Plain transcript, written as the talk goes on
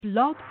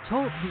Blog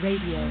Talk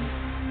Radio.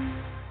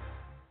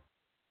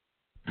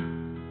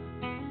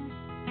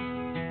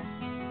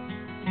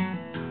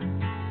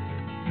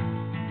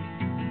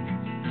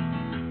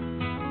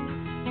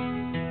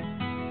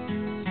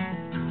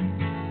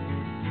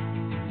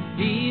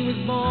 He was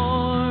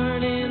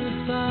born in the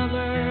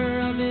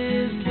summer of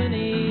his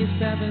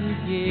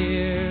 27th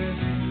year,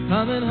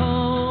 coming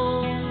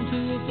home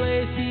to a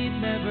place he'd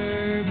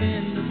never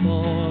been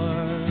before.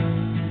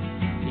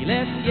 He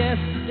left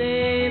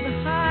yesterday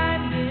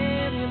behind him.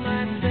 You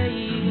might say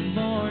he was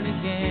born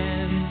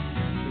again.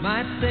 You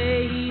might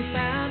say he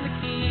found the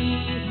key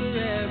for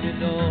every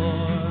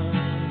door.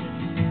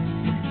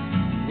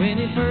 When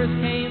he first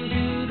came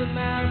to the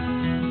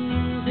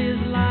mountains, his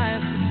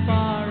life was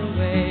far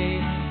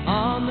away,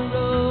 on the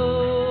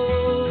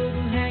road,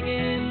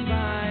 hanging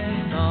by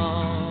a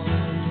song.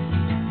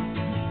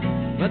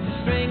 But the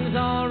string's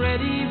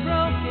already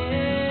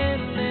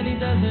broken, and he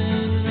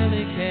doesn't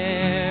really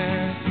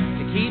care.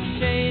 It keeps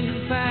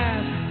changing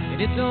fast,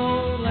 and it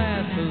don't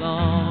last for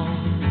long.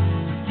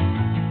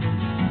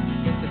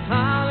 It's the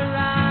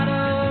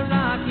Colorado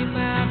Rocky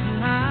Mountain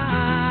High.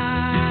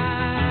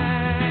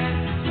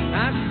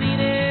 I've seen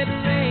it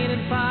rain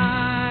and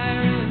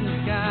fire in the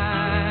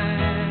sky.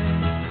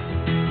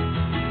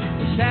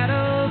 The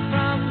shadow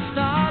from the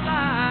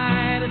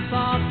starlight is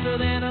softer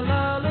than a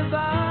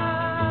lullaby.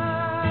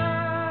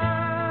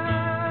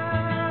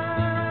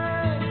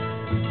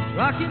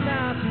 Rocky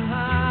Mountain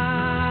High,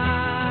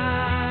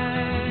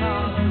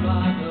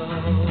 Colorado.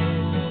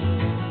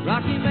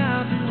 Rocky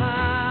Mountain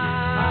High,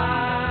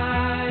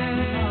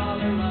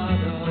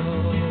 Colorado.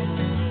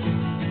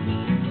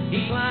 He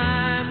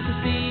climbed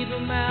Cathedral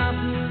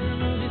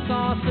Mountains. He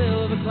saw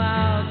silver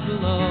clouds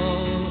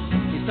below.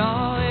 He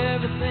saw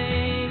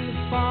everything as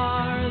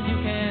far as you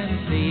can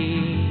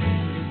see.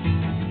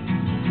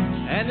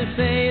 And they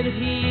say that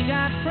he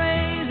got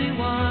crazy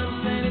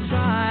once and he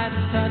tried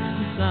to touch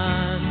the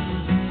sun.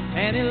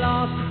 And he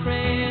lost a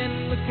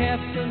friend but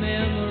kept a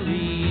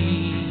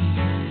memory.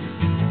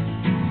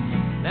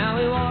 Now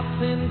he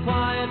walks in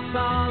quiet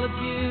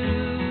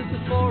solitude, the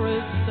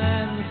forests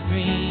and the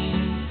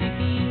streams,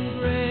 seeking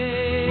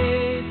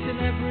grace in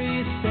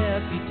every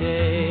step he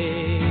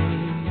takes.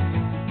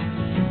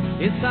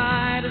 His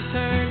side is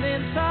turned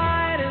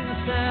inside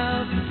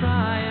himself to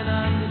try and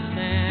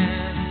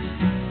understand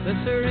the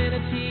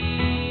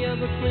serenity of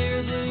a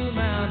clear blue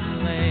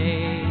mountain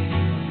lake.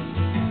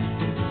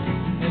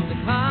 And the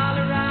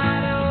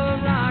Colorado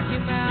Rocky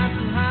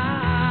Mountain High,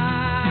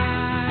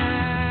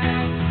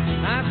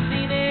 I've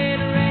seen it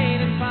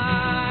rain and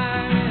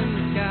fire in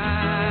the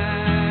sky.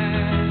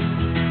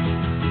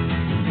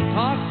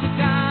 Talk to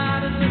God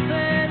and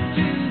listen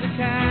to the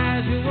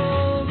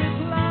casual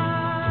reply.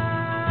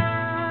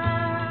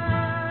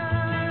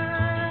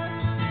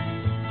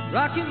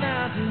 Rocky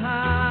Mountain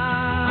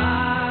High,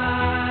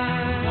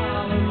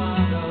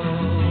 Colorado.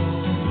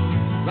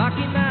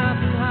 Rocky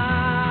Mountain High,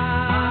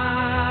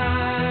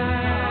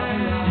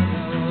 Colorado.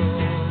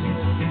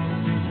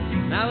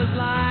 Now his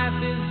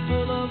life is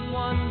full of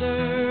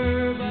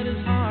wonder, but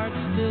his heart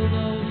still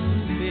knows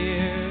some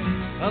fear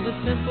of a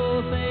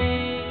simple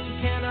thing he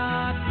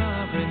cannot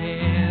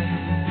comprehend.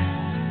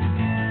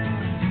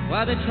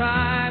 While they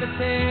try to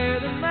tear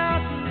the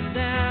mountains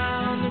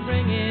down, they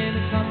bring in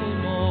a couple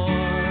more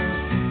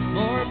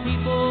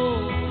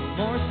people,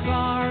 more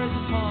scars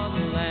upon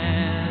the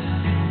land.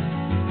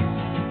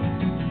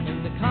 In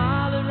the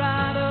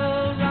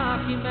Colorado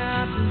Rocky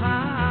Mountain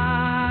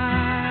High,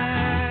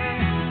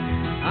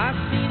 I've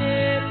seen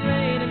it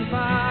rain and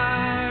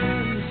fire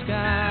in the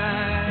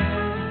sky.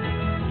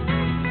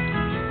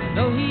 I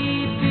know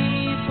he'd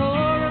be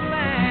poor and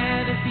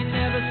land if he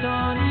never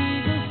saw an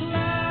eagle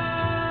fly.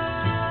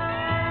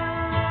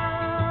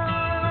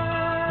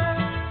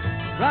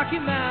 Rocky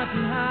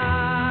Mountain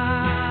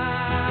High,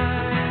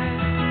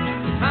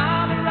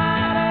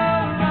 Colorado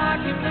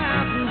Rocky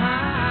Mountain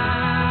High.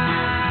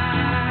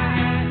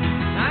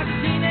 I've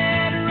seen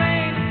it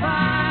rain and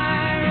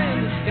fire in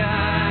the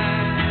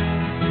sky.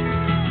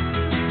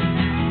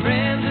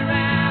 Friends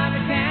around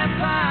the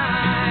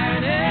campfire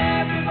and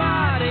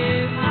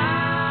everybody's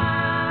high.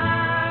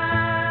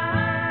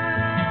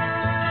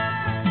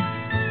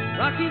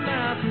 Rocky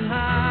Mountain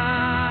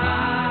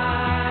High,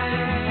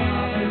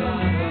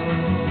 Colorado.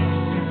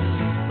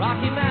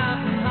 Rocky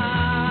Mountain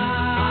High,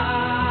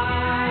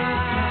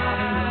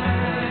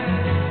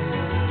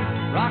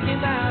 Rocky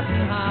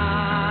Mountain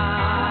High,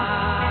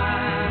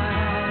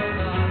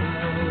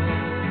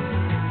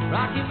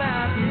 Rocky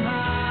Mountain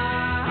High,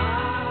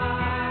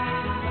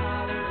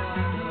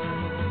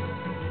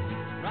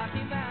 Rocky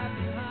Mountain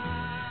High.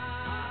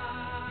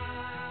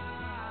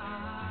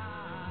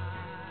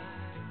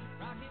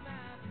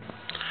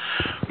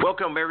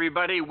 Welcome,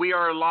 everybody. We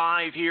are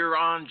live here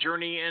on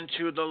Journey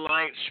into the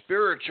Light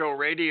Spiritual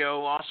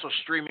Radio, also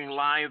streaming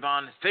live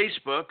on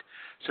Facebook,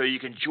 so you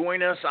can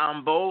join us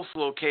on both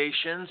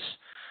locations.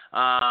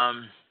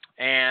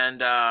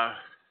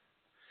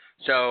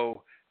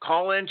 So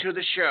call into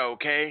the show,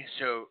 okay?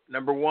 So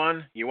number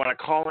one, you want to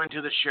call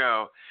into the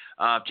show.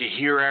 to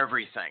hear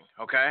everything,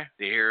 okay?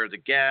 To hear the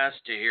guests,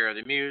 to hear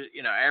the music,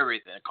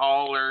 everything,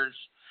 callers.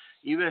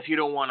 Even if you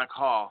don't want to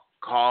call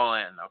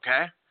in,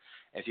 okay?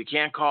 If you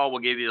can't call,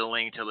 we'll give you the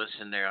link to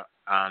listen there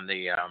on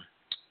the,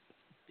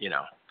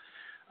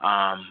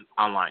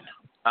 online.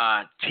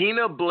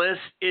 Tina Bliss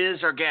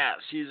is our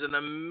guest. She's an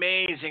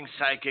amazing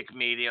psychic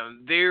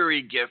medium,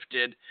 very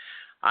gifted.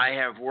 I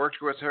have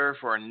worked with her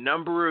for a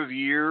number of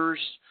years,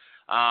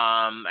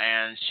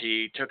 and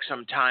she took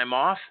some time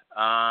off,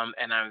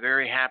 and I'm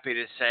very happy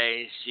to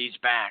say she's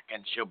back,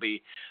 and she'll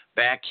be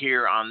back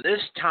here on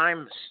this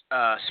time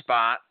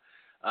spot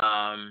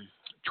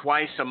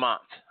twice a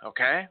month,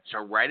 okay? So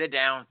write it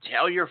down,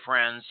 tell your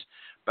friends,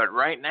 but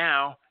right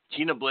now,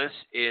 Tina Bliss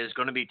is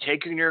going to be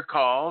taking your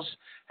calls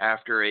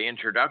after an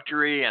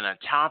introductory and a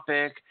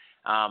topic,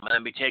 and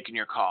then be taking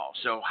your calls.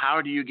 So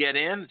how do you get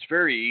in? It's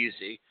very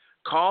easy.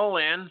 Call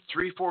in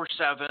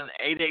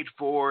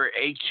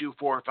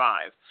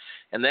 347-884-8245,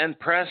 and then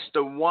press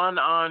the 1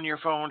 on your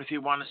phone if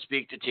you want to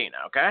speak to Tina,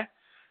 okay?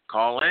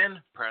 Call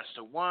in, press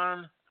the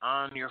 1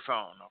 on your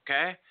phone,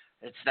 okay?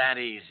 It's that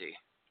easy.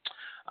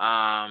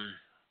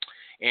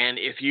 And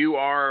if you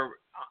are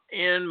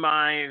in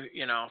my,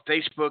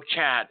 Facebook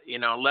chat,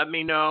 let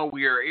me know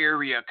your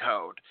area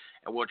code,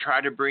 and we'll try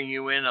to bring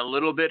you in a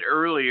little bit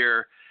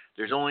earlier.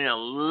 There's only a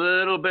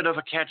little bit of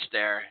a catch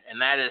there, and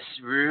that is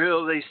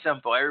really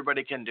simple.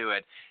 Everybody can do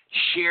it.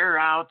 Share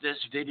out this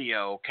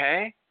video,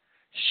 okay?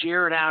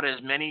 Share it out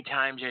as many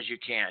times as you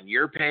can.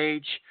 Your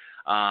page,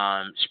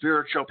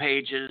 spiritual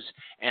pages,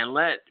 and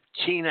let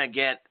Tina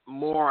get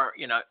more,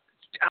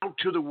 out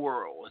to the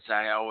world, as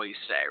I always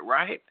say,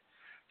 right?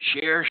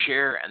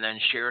 Share, and then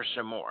share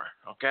some more,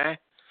 okay?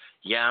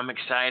 Yeah, I'm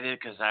excited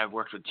because I've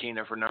worked with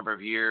Tina for a number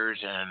of years,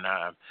 and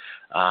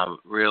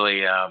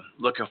really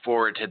looking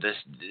forward to this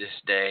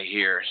day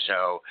here.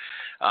 So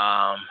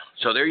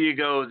there you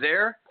go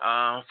there,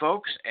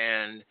 folks.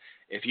 And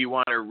if you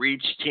want to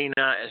reach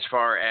Tina as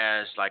far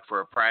as like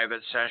for a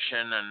private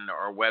session and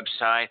or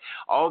website,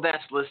 all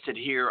that's listed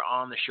here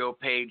on the show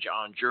page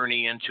on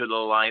Journey into the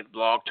Light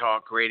Blog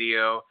Talk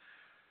Radio.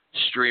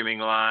 Streaming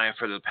live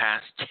for the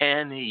past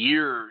 10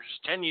 years,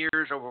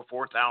 over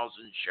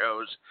 4,000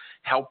 shows,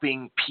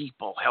 helping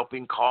people,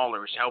 helping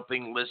callers,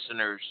 helping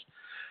listeners,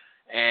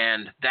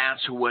 and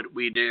that's what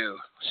we do.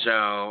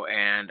 So,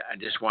 and I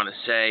just want to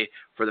say,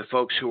 for the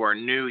folks who are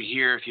new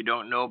here, if you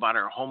don't know about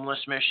our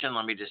homeless mission,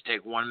 let me just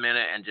take 1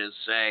 minute and just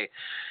say,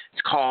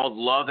 it's called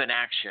Love in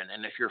Action.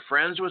 And if you're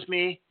friends with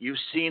me, you've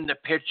seen the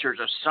pictures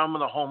of some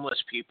of the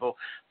homeless people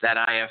that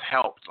I have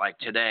helped, like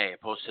today. I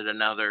posted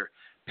another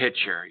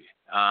picture.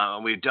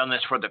 We've done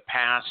this for the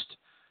past,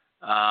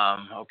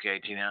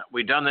 Tina,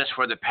 we've done this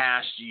for the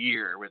past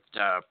year with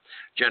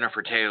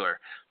Jennifer Taylor,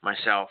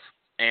 myself,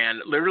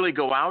 and literally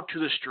go out to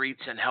the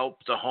streets and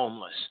help the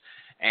homeless.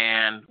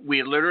 And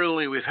we've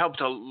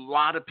helped a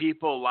lot of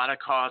people, a lot of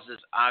causes.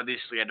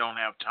 Obviously, I don't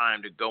have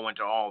time to go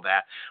into all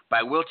that, but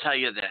I will tell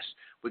you this.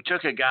 We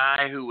took a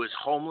guy who was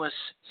homeless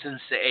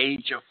since the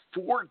age of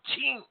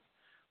 14.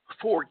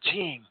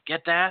 14,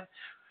 get that?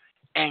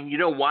 And you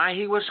know why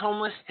he was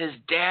homeless? His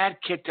dad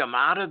kicked him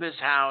out of his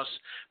house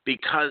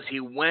because he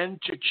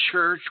went to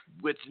church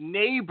with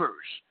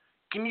neighbors.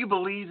 Can you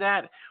believe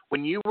that?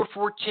 When you were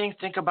 14,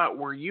 think about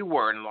where you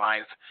were in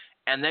life.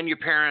 And then your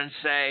parents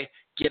say,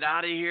 get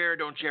out of here.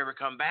 Don't you ever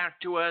come back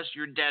to us.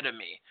 You're dead to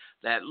me.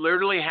 That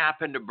literally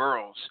happened to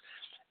Burroughs.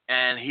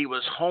 And he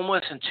was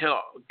homeless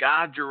until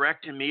God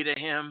directed me to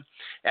him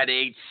at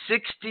age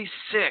 66.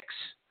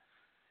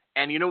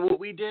 And you know what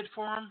we did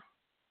for him?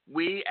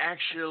 We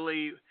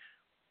actually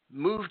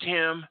moved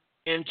him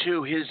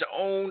into his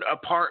own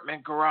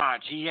apartment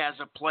garage. He has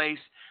a place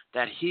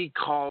that he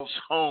calls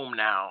home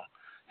now,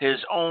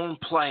 his own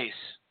place.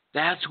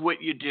 That's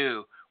what you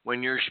do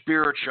when you're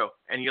spiritual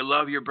and you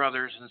love your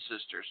brothers and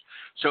sisters.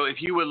 So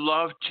if you would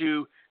love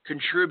to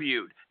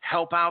contribute,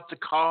 help out the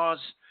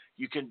cause,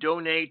 you can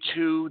donate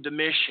to the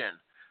mission,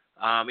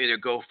 either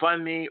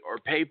GoFundMe or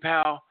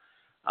PayPal.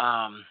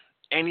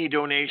 Any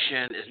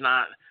donation is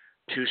not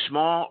too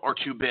small or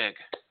too big.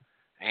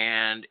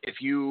 And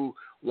if you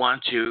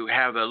want to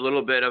have a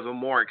little bit of a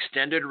more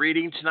extended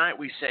reading tonight,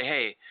 we say,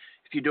 hey,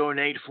 if you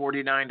donate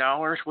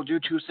 $49, we'll do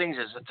two things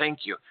as a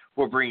thank you.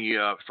 We'll bring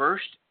you up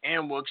first,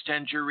 and we'll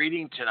extend your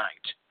reading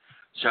tonight.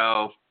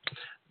 So,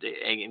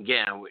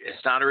 again,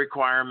 it's not a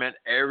requirement.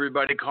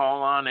 Everybody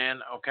call on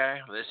in,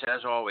 okay? This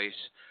as always.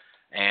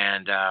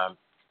 And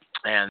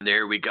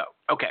there we go.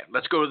 Okay,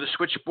 let's go to the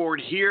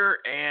switchboard here,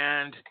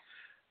 and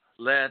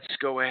let's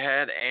go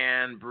ahead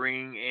and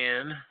bring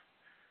in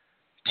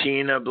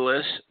Tina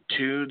Bliss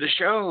to the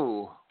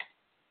show.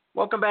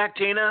 Welcome back,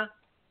 Tina.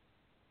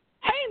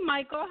 Hey,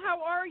 Michael,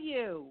 how are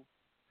you?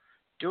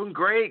 Doing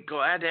great.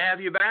 Glad to have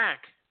you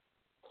back.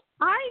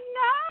 I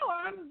know.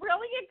 I'm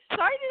really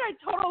excited. I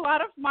told a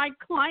lot of my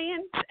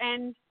clients,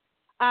 and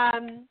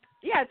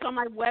it's on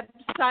my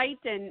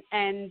website,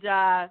 and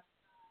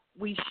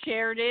we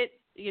shared it.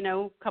 You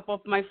know, a couple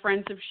of my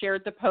friends have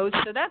shared the post,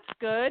 so that's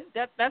good.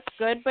 That's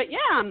good. But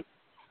yeah,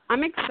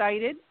 I'm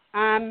excited.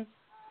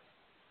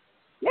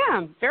 Yeah,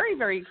 I'm very,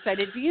 very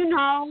excited. Do you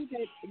know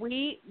that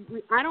we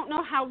I don't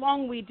know how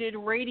long we did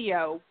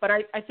radio, but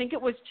I think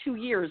it was 2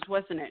 years,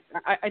 wasn't it?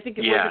 I think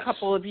it was a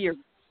couple of years.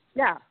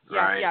 Yeah.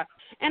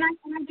 And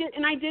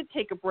I did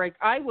take a break.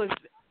 I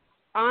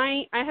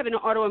have an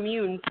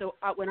autoimmune, so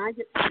when I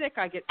get sick,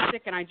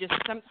 and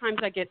sometimes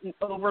I get an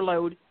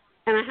overload,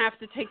 and I have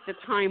to take the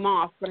time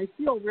off. But I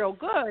feel real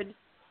good,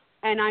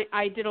 and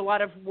I did a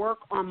lot of work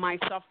on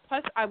myself.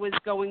 Plus, I was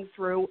going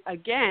through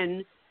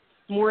again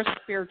more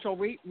spiritual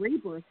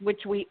rebirth,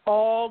 which we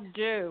all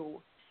do.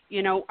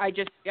 You know,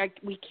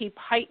 we keep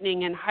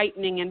heightening, and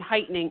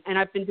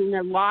I've been doing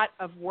a lot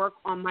of work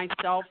on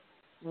myself,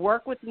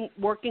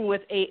 working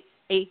with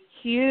a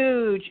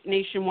huge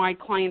nationwide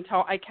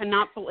clientele. I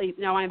cannot believe.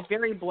 No, I'm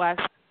very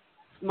blessed.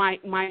 My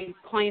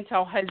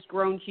clientele has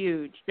grown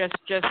huge,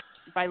 just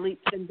by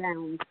leaps and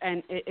bounds,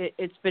 and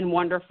it's been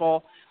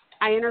wonderful.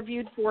 I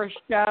interviewed for a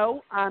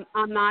show. I'm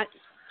not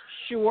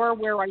sure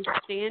where I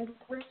stand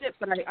with it,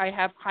 but I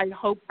have high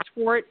hopes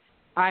for it.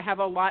 I have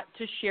a lot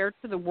to share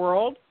to the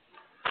world,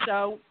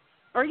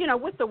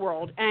 with the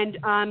world. And,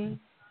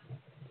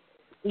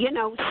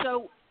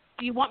 so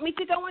do you want me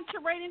to go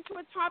right into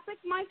a topic,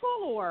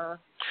 Michael, or?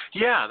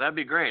 Yeah, that'd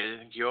be great. I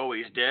think you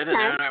always did. Okay.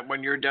 And then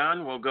when you're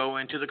done, we'll go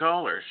into the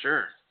callers.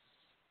 Sure.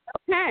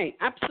 Okay,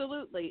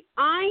 absolutely.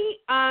 I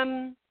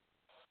want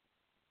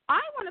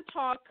to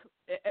talk.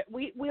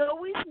 We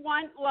always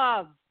want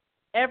love.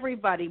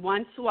 Everybody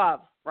wants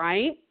love,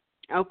 right?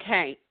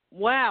 Okay.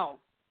 Well,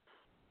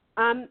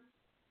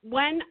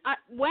 when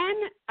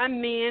a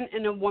man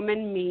and a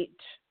woman meet,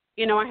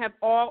 I have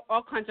all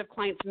kinds of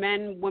clients,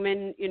 men,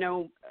 women,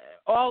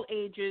 all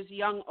ages,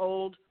 young,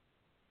 old,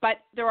 but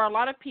there are a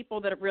lot of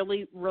people that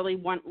really, really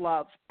want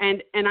love.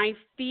 And I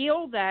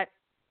feel that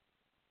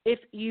if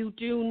you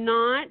do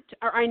not,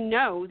 or I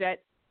know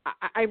that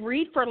I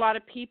read for a lot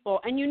of people,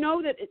 and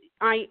that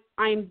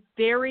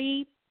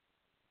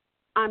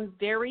I'm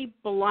very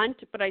blunt,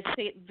 but I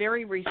say it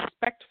very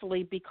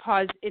respectfully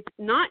because it's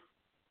not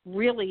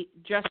really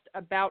just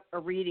about a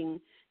reading.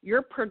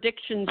 Your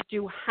predictions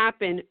do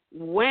happen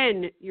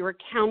when you're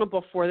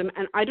accountable for them,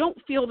 and I don't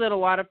feel that a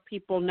lot of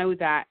people know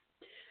that.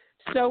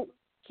 So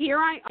here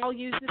I'll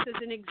use this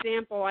as an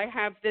example. I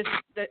have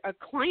a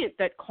client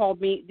that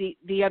called me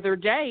the other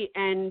day,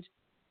 and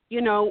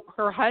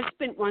her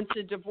husband wants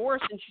a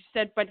divorce, and she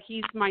said, "But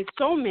he's my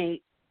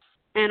soulmate."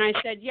 And I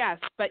said, yes,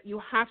 but you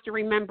have to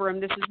remember,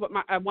 and this is what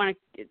I want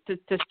to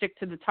stick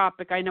to the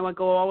topic. I know I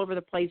go all over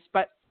the place,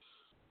 but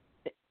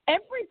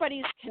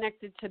everybody's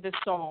connected to the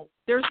soul.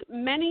 There's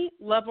many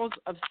levels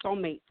of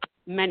soulmates,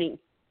 many.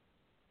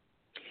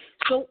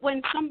 So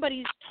when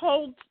somebody's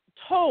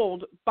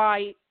told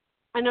by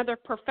another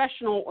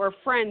professional or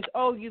friends,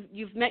 oh,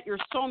 you've met your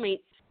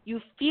soulmate,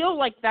 you feel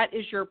like that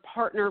is your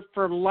partner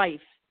for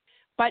life.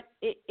 But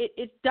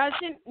it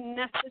doesn't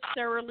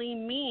necessarily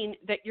mean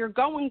that you're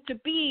going to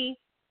be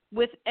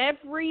with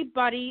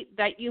everybody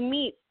that you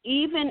meet,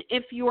 even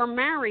if you are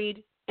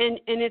married and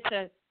it's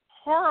a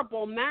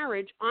horrible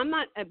marriage. I'm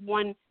not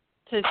one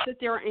to sit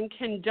there and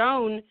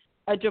condone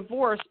a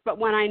divorce, but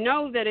when I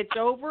know that it's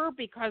over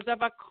because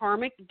of a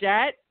karmic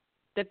debt,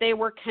 that they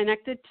were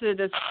connected to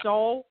the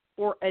soul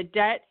for a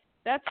debt,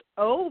 that's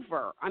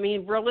over. I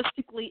mean,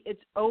 realistically,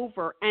 it's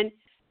over.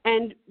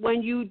 And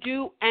when you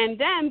do, and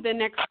then the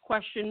next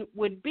question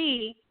would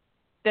be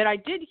that I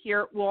did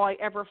hear, will I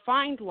ever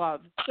find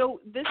love?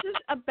 So this is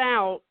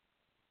about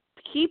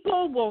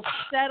people will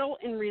settle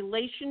in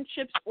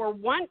relationships or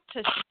want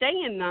to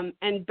stay in them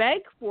and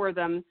beg for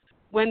them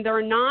when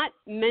they're not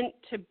meant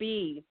to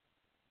be.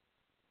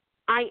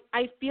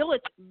 I feel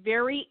it's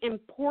very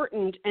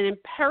important and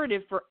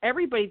imperative for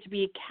everybody to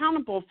be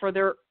accountable for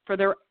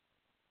their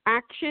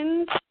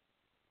actions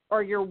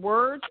or your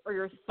words or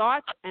your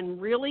thoughts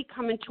and really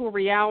come into a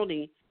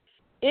reality.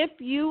 If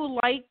you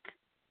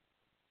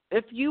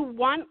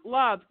want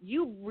love,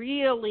 you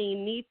really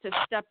need to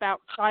step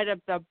outside of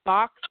the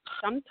box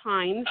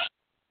sometimes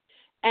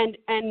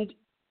and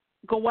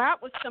go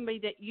out with somebody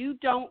that you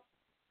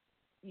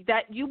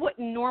wouldn't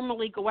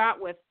normally go out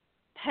with.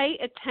 Pay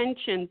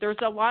attention. There's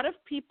a lot of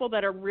people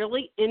that are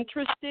really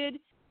interested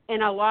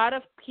and a lot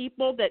of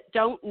people that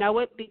don't know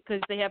it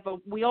because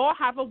we all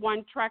have a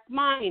one-track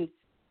mind.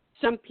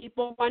 Some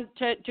people want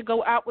to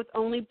go out with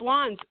only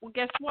blondes. Well,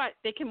 guess what?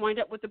 They can wind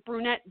up with a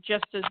brunette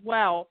just as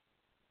well.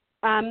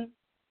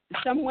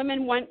 Some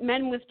women want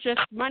men with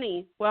just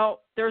money.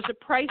 Well, there's a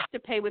price to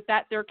pay with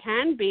that. There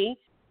can be,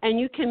 and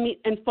you can meet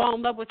and fall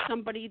in love with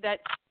somebody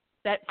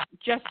that's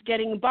just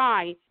getting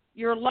by.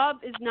 Your love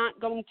is not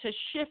going to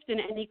shift in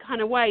any kind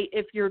of way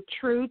if you're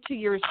true to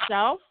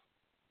yourself,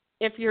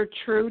 if you're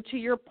true to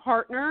your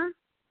partner,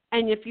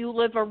 and if you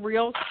live a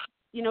real,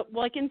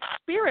 like in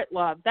spirit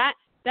love. That's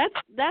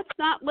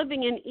not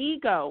living in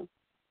ego.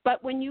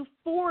 But when you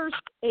force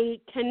a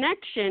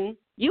connection,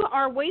 you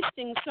are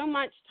wasting so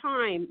much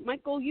time.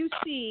 Michael, you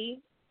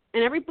see,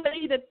 and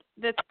everybody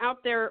that's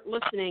out there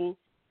listening,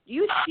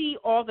 you see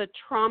all the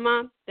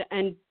trauma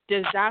and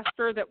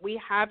disaster that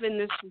we have in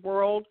this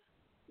world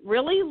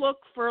really look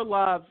for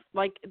love,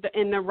 like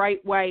in the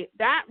right way.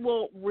 That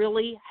will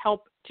really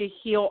help to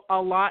heal a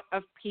lot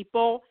of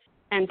people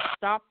and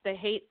stop the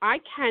hate. I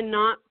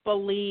cannot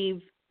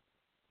believe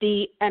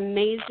the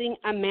amazing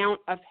amount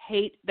of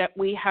hate that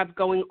we have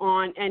going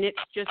on, and it's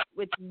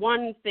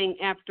one thing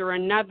after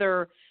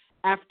another,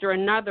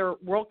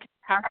 world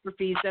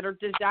catastrophes that are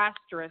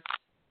disastrous.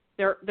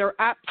 They're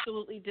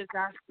absolutely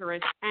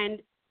disastrous, and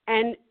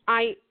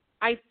I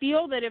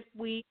feel that if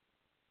we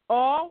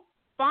all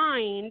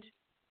find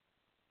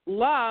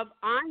love,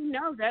 I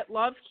know that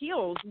love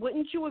heals.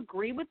 Wouldn't you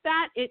agree with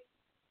that? It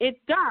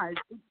does.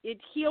 It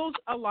heals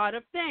a lot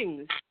of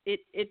things.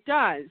 It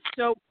does.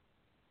 So,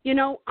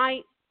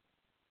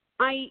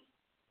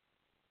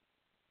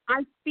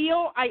 I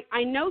feel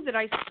I know that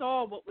I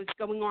saw what was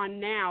going on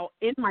now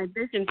in my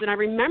visions, and I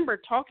remember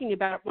talking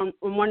about it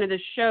on one of the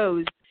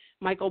shows,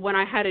 Michael, when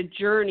I had a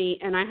journey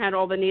and I had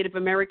all the Native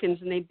Americans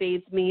and they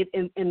bathed me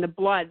in the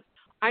blood.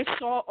 I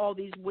saw all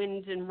these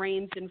winds and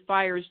rains and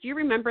fires. Do you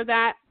remember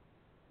that?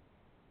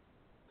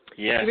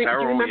 Yes, do you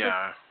remember?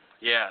 Yeah.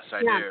 Yes, I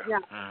do. Yeah.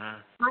 Uh-huh.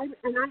 I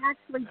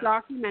actually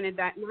documented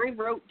that, and I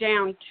wrote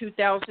down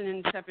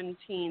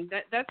 2017.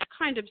 That's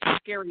kind of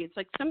scary. It's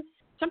like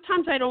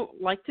sometimes I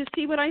don't like to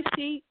see what I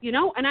see,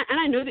 and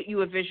I know that you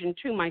have vision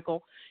too,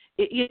 Michael.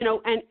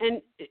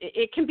 And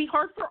it can be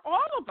hard for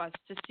all of us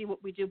to see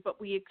what we do,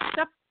 but we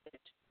accept it.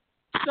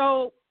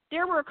 So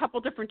there were a couple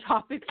different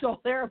topics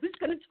all there. I was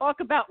going to talk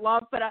about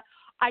love, but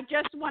I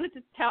just wanted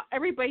to tell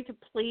everybody to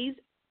please,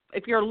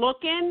 if you're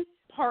looking,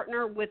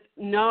 partner with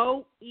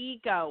no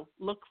ego.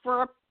 Look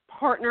for a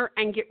partner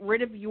and get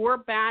rid of your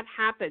bad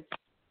habits.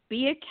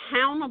 Be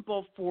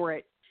accountable for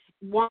it.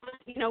 One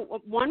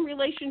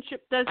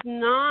relationship does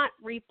not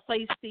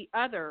replace the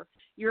other.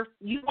 You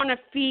want to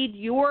feed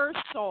your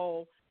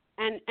soul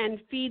and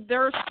feed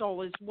their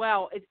soul as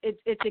well.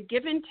 It's a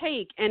give and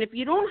take. And if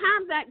you don't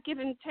have that give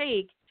and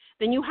take,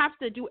 then you have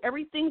to do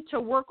everything to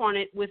work on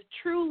it. With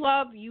true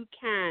love, you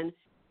can.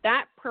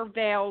 That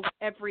prevails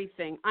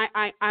everything.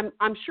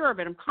 I'm sure of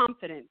it. I'm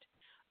confident.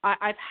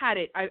 I've had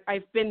it.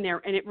 I've been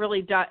there, and it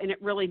really does. And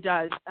it really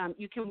does.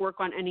 You can work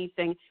on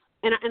anything,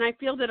 and I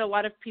feel that a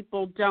lot of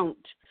people don't.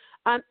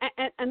 And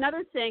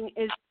another thing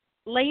is,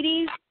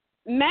 ladies,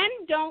 men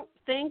don't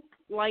think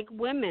like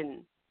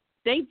women.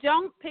 They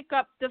don't pick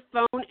up the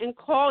phone and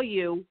call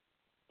you,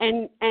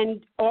 and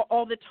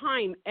all the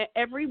time.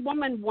 Every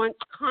woman wants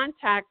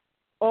contact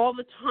all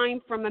the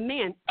time from a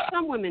man.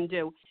 Some women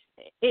do.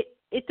 It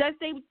does.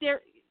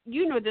 They're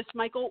you know this,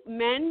 Michael.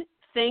 Men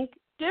think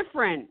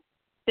different.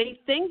 They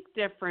think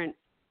different.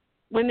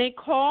 When they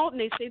call and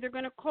they say they're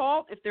going to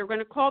call, if they're going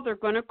to call, they're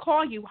going to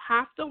call. You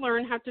have to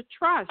learn how to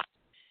trust.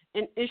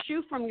 An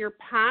issue from your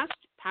past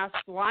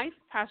life,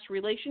 past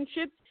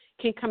relationship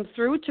can come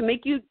through to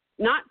make you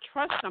not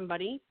trust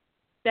somebody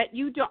that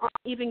you don't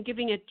even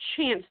giving a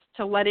chance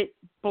to let it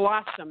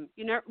blossom.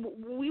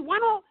 We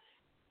want to.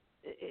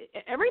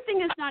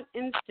 Everything is not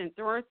instant.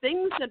 There are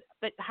things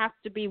that have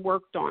to be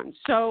worked on.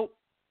 So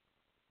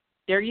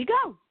there you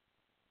go.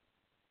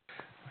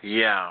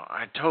 Yeah,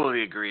 I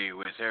totally agree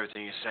with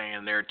everything you're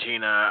saying there,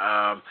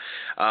 Tina.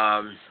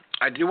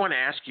 I do want to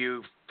ask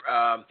you,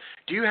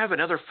 do you have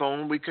another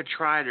phone we could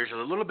try? There's a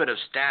little bit of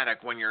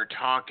static when you're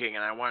talking,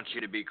 and I want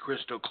you to be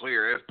crystal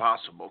clear if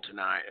possible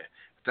tonight.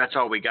 If that's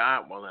all we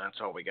got, well, then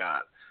that's all we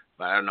got.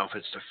 But I don't know if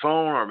it's the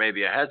phone or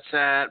maybe a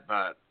headset,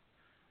 but...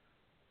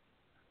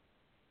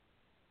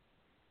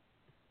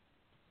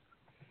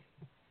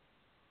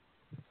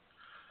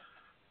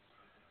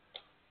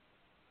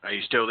 Are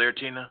you still there,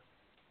 Tina?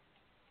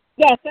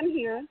 Yes, I'm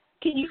here.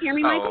 Can you hear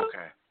me, Michael? Oh,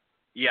 okay.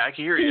 Yeah, I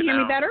can hear you you now. Can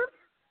you hear me better?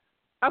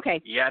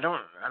 Okay. Yeah, I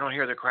don't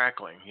hear the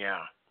crackling.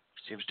 Yeah,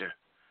 seems to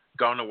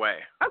gone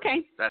away.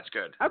 Okay. That's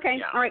good. Okay.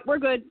 Yeah. All right, we're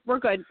good.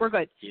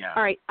 Yeah.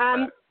 All right.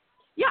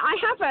 Yeah,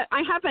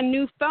 I have a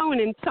new phone,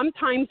 and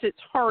sometimes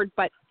it's hard,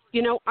 but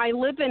I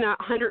live in a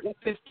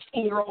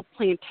 115-year-old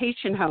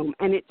plantation home,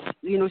 and it's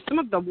some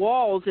of the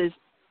walls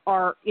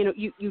are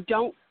you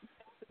don't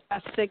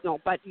have a signal,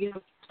 but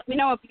let me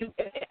know if you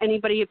hear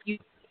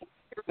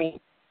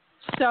me.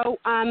 So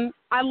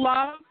I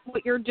love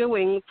what you're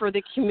doing for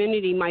the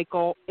community,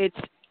 Michael. It's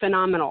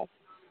phenomenal.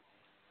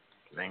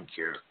 Thank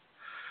you.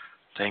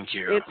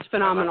 It's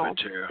phenomenal. I love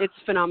it too. It's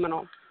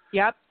phenomenal.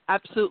 Yep,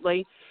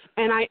 absolutely.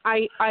 And I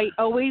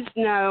always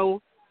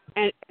know,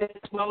 and as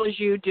well as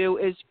you do,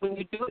 is when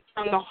you do it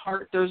from the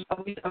heart, there's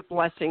always a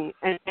blessing,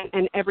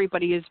 and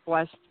everybody is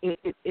blessed.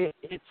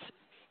 It's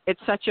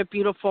such a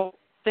beautiful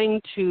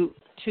thing to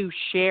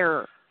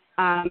share.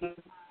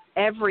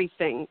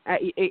 Everything.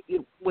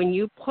 When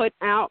you put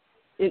out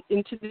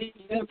into the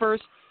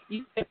universe,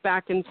 you get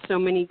back in so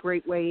many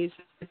great ways.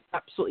 It's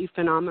absolutely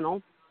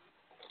phenomenal.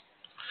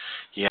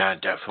 Yeah,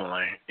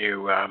 definitely.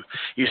 You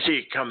see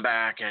it come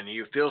back, and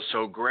you feel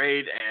so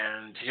great,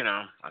 and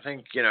I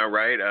think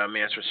right. I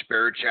mean, that's what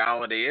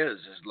spirituality is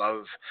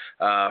love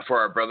for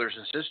our brothers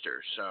and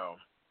sisters. So.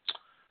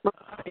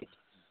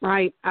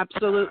 Right.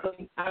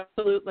 Absolutely. How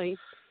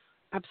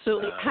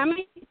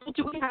many people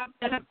do we have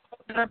that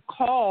have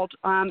called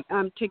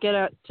to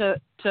get to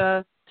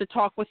to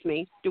talk with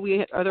me.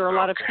 Are there a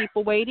lot of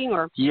people waiting,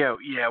 or? Yeah,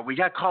 we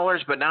got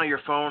callers, but now your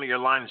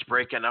line's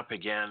breaking up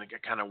again. It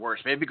got kind of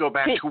worse. Maybe go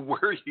back to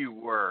where you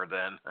were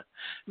then.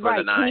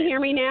 Right. Can you hear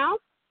me now?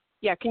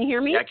 Yeah, can you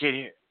hear me? Yeah, I can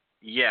hear.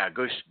 Yeah,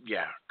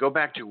 go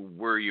back to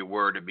where you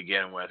were to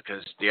begin with,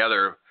 because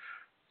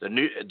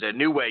the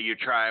new way you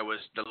try was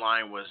the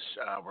line was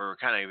we were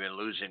kind of even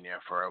losing you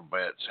for a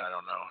bit. So I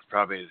don't know.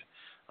 Probably,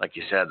 like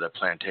you said, the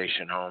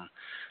plantation home.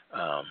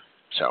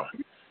 So.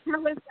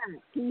 How is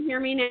that? Can you hear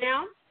me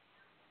now?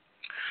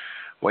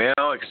 Well,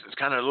 it's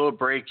kind of a little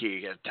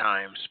breaky at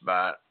times,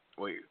 but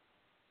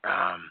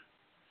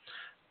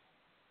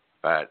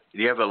but do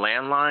you have a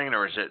landline,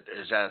 or is that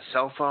a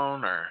cell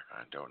phone, or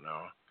I don't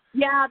know.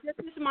 Yeah, this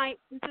is my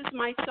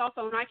cell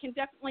phone. I can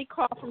definitely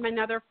call from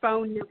another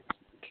phone.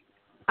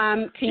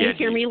 Can you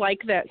hear me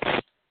like this?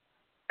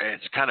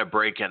 It's kind of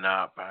breaking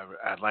up.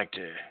 I'd like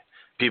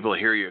people to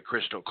hear you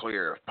crystal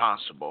clear if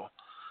possible.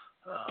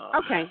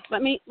 Okay,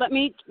 let me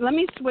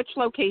switch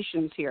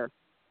locations here.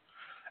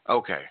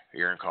 Okay,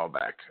 you're in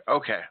callback.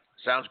 Okay,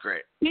 sounds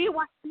great. Do you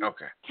want?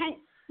 Okay. Can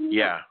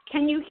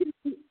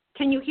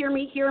you hear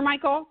me here,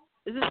 Michael?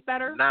 Is this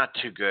better? Not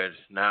too good.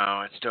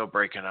 No, it's still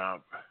breaking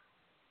up.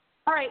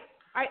 All right.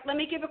 Let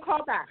me give a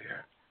call back.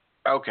 Yeah.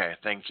 Okay,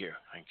 thank you.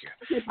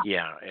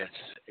 Yeah,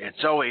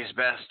 it's always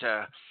best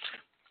to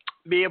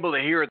be able to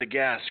hear the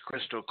guests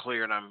crystal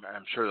clear, and I'm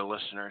sure the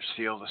listeners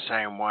feel the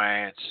same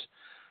way. It's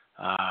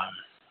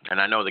and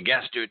I know the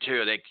guests do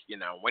too. They,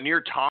 when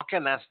you're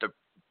talking, that's the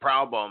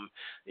problem.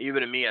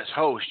 Even to me as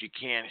host, you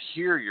can't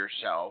hear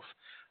yourself.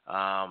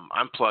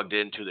 I'm plugged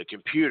into the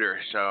computer,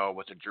 so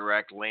with a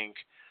direct link,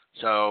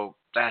 so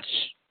that's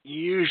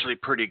usually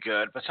pretty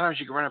good. But sometimes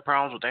you can run into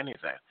problems with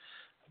anything.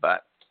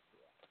 But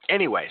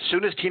anyway, as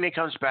soon as Tina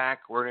comes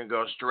back, we're going to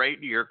go straight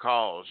to your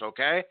calls,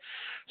 okay?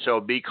 So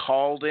be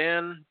called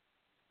in,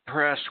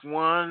 press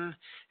 1.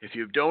 If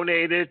you've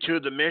donated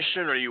to the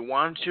mission or you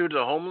want to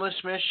the homeless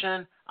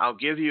mission, I'll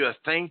give you a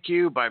thank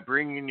you by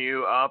bringing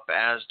you up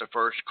as the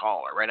first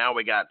caller. Right now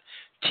we got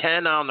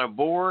 10 on the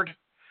board,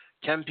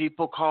 10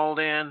 people called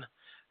in.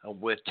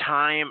 With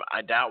time,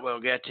 I doubt we'll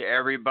get to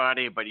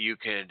everybody, but you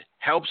could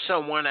help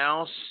someone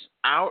else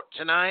out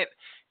tonight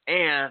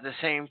and at the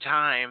same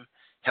time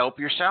help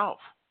yourself.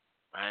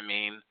 I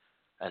mean,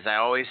 as I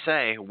always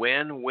say,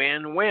 win,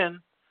 win,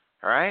 win.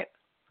 All right?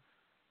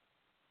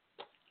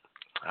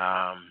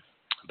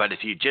 But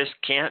if you just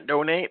can't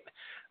donate,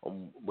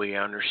 we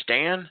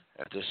understand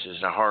if this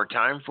is a hard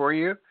time for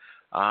you.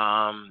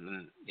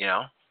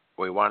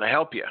 We want to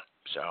help you.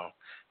 So,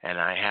 and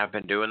I have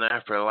been doing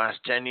that for the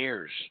last 10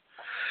 years.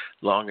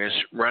 Longest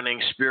running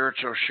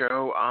spiritual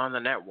show on the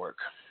network.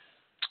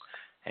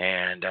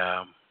 And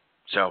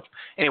so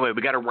anyway,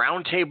 we got a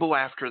round table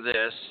after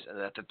this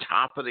at the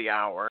top of the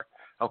hour.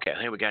 Okay, I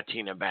think we got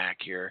Tina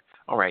back here.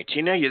 All right,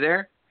 Tina, you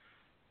there?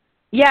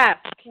 Yeah.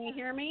 Can you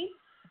hear me?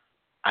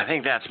 I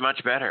think that's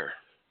much better.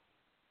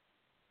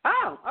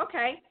 Oh,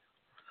 okay.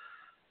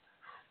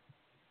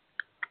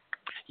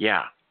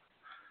 Yeah.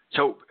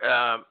 So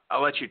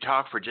I'll let you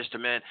talk for just a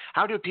minute.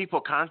 How do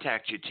people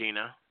contact you,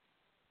 Tina?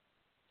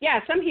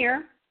 Yes, I'm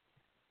here.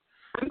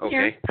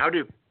 Here. How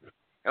do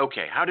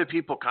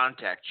people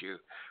contact you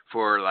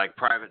for like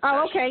private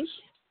sessions? Oh, okay.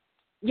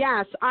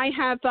 Yes, I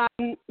have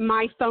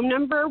my phone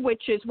number,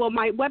 which is,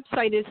 my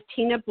website is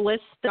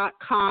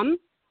tinabliss.com,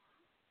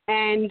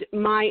 and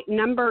my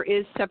number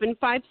is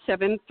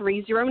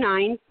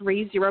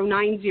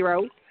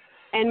 757-309-3090,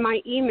 and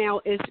my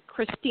email is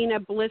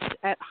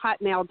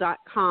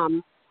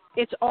christinabliss@hotmail.com.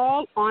 It's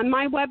all on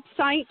my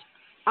website.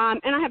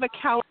 And I have a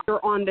calendar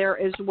on there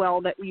as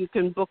well that you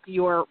can book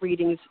your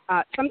readings.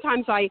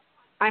 Sometimes I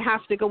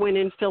have to go in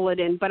and fill it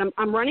in, but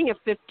I'm running a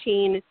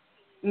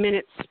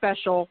 15-minute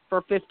special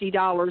for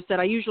 $50 that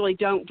I usually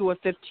don't do a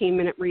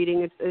 15-minute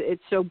reading.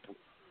 It's so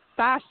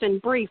fast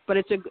and brief, but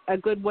it's a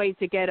good way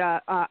to get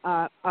a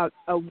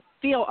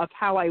feel of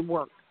how I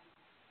work.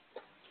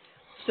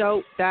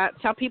 So that's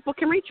how people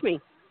can reach me.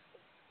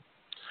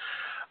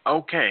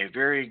 Okay,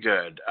 very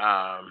good.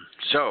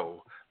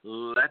 So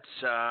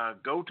let's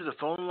go to the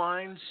phone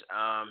lines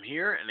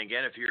here. And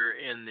again, if you're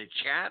in the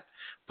chat,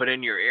 put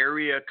in your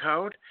area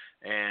code,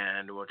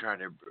 and we'll try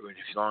to,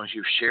 as long as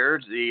you've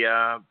shared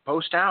the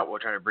post out, we'll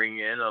try to bring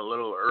you in a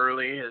little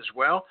early as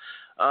well.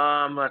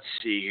 Let's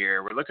see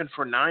here. We're looking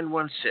for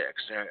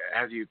 916.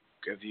 Have you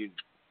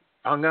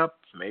hung up?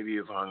 Maybe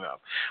you've hung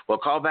up. Well,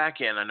 call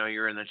back in. I know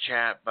you're in the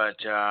chat, but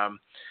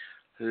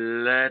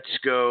let's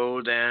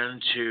go then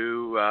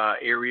to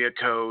area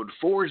code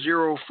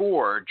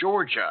 404,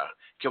 Georgia.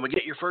 Can we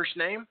get your first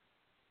name?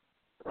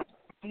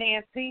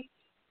 Nancy.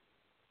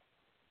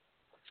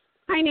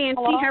 Hi, Nancy.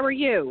 Hello? How are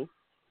you?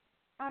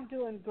 I'm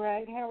doing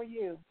great. How are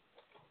you?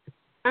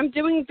 I'm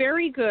doing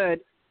very good.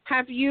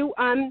 Have you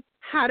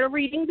had a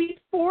reading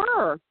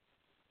before?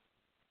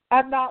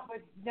 I'm not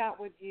with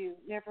you.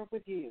 Never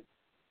with you.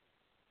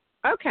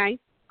 Okay.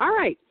 All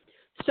right.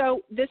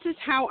 So this is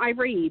how I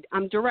read.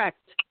 I'm direct,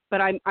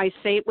 but I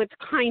say it with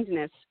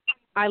kindness.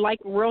 I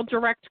like real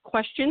direct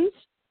questions.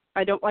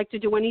 I don't like to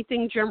do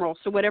anything general.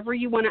 So whatever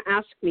you want to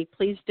ask me,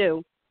 please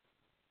do.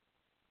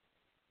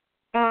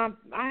 I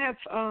have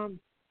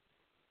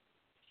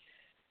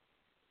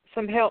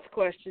some health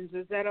questions.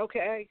 Is that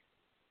okay?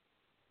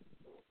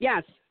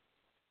 Yes.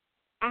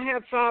 I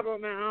have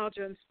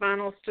fibromyalgia and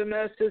spinal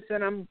stenosis,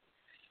 and I'm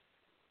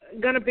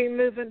going to be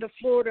moving to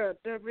Florida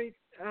to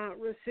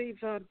receive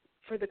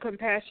for the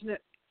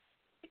Compassionate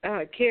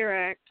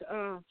Care Act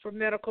for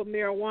medical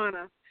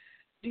marijuana.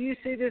 Do you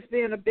see this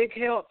being a big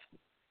help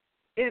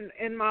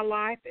in my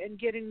life and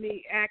getting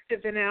me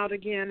active and out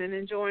again and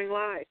enjoying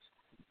life?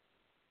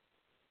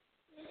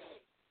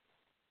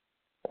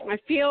 I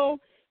feel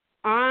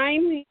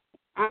I'm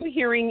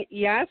hearing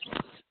yes,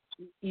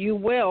 you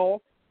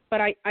will, but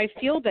I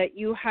feel that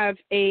you have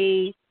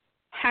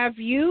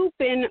you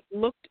been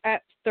looked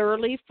at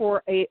thoroughly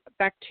for a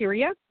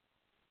bacteria,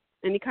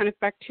 any kind of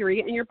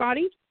bacteria in your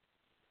body?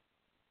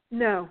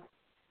 No.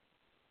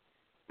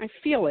 I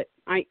feel it.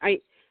 I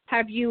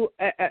have you.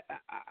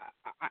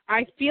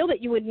 I feel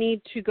that you would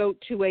need to go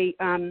to a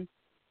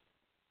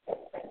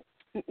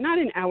not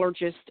an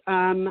allergist.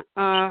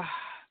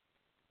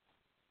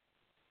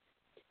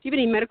 Do you have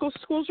any medical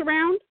schools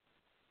around?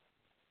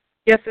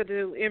 Yes, I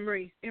do.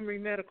 Emory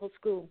Medical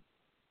School.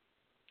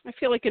 I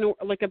feel like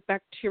a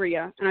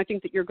bacteria, and I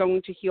think that you're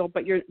going to heal,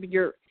 but you're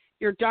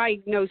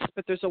diagnosed,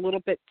 but there's a little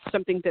bit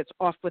something that's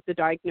off with the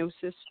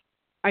diagnosis.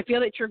 I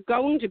feel that you're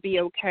going to be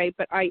okay,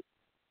 but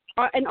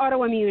an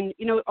autoimmune,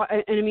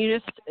 an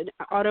immunist, an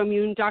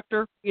autoimmune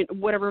doctor,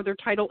 whatever their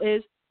title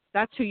is,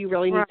 that's who you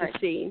really need to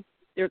see.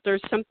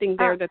 There's something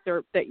there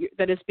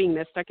that is being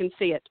missed. I can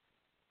see it.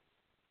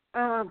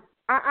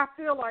 I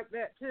feel like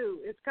that too.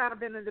 It's kind of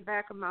been in the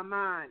back of my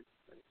mind,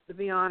 to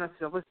be honest.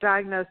 I was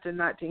diagnosed in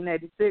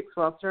 1986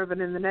 while serving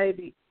in the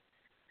Navy,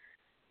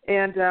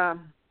 and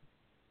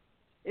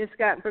it's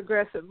gotten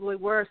progressively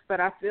worse. But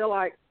I feel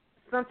like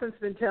something's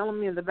been telling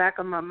me in the back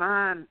of my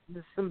mind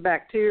there's some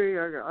bacteria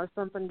or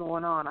something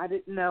going on. I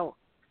didn't know.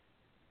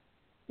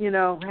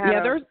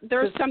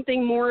 There's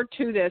something more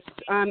to this,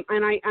 and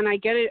I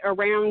get it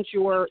around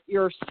your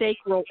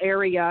sacral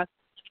area.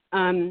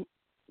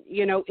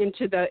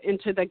 Into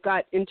the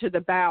gut, into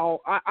the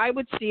bowel. I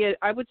would see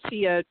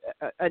an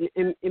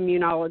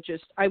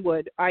immunologist. I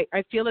would. I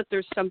feel that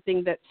there's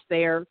something that's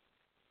there.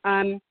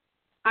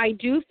 I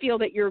do feel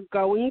that you're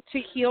going to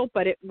heal,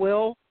 but it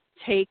will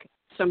take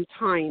some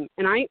time,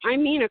 and I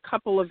mean a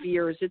couple of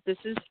years.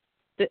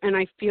 And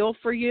I feel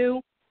for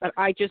you, but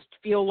I just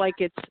feel like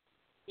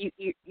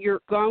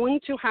you're going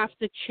to have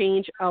to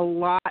change a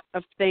lot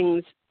of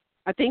things.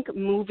 I think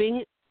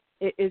moving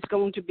is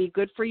going to be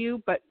good for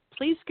you, but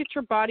please get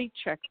your body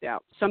checked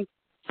out.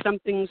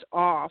 Something's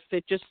off.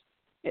 It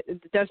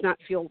does not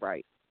feel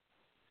right.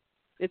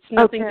 It's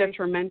nothing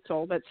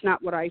detrimental. That's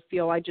not what I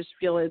feel. I just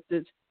feel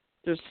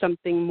there's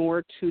something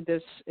more to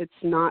this. It's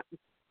not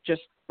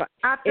just.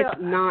 It's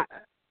not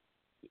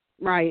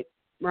right.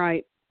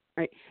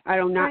 I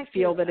do not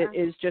feel that it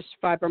is just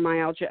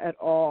fibromyalgia at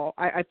all.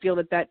 I feel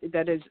that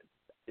is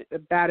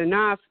bad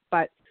enough,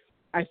 but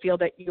I feel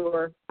that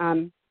you're.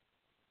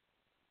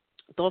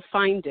 They'll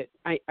find it.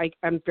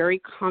 I'm very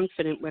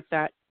confident with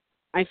that.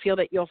 I feel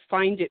that you'll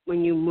find it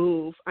when you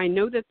move. I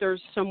know that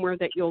there's somewhere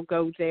that you'll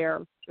go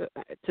there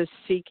to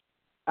seek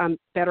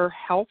better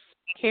health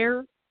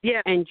care,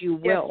 and you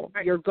will.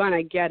 You're going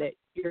to get it.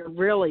 You're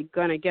really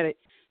going to get it.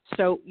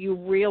 So you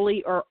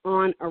really are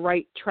on a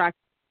right track.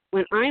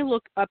 When I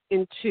look up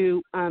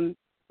into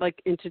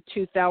into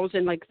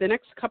 2000, like the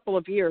next couple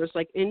of years,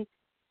 like in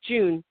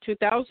June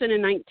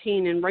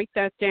 2019, and write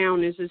that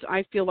down, is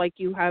I feel like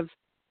you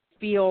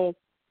feel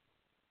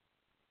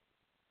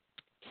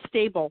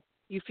stable.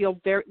 You feel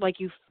like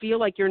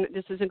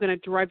this isn't going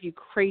to drive you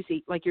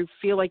crazy. Like you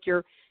feel like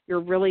you're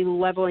really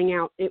leveling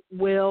out. It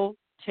will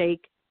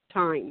take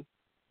time.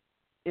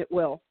 It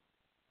will.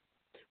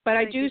 But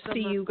I do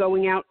see you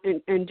going out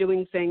and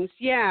doing things.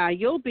 Yeah,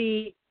 you'll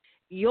be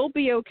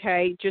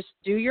okay. Just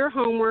do your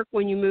homework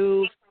when you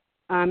move.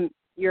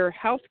 Your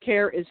health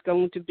care is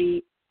going to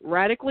be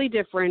radically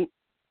different,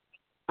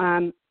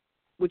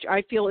 which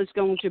I feel is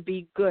going to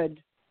be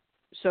good.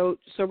 So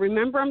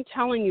remember, I'm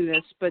telling you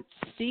this, but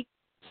seek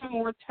some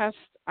more tests,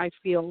 I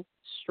feel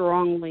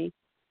strongly.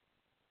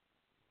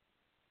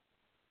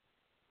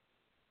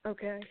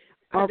 Okay.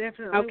 I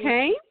definitely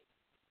okay? Will.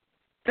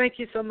 Thank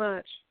you so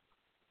much.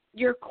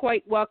 You're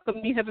quite welcome.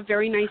 You have a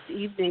very nice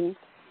evening.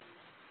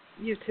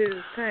 You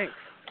too. Thanks.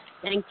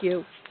 Thank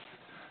you.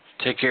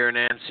 Take care,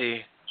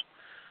 Nancy.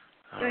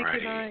 Thank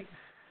you, Mike.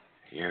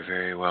 You're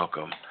very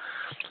welcome.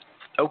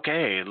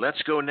 Okay,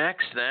 let's go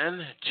next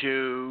then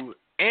to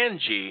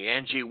Angie.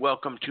 Angie,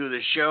 welcome to the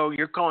show.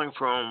 You're calling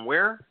from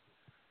where?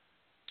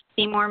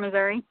 Seymour,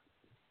 Missouri.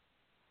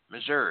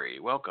 Missouri.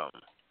 Welcome.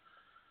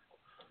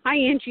 Hi,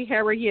 Angie.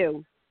 How are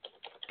you?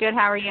 Good.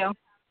 How are you?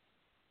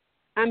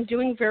 I'm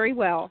doing very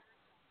well.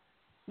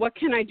 What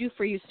can I do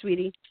for you,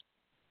 sweetie?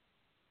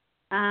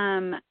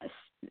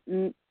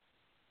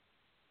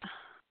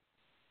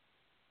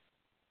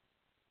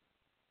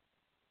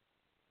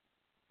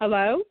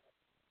 Hello?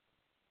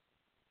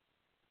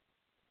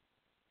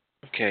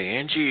 Okay,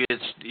 Angie,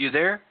 you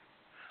there?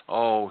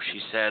 Oh,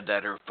 she said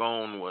that her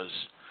phone was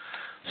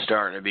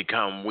starting to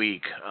become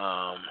weak,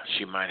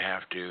 she might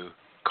have to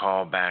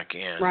call back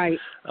in. Right.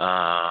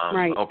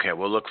 Right. Okay,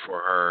 we'll look for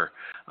her.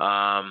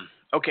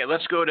 Okay,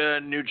 let's go to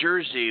New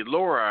Jersey.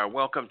 Laura,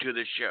 welcome to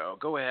the show.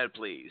 Go ahead,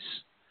 please.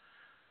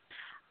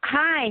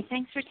 Hi,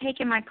 thanks for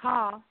taking my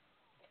call.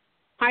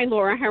 Hi,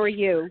 Laura. How are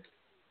you?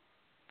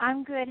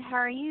 I'm good. How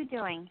are you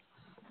doing?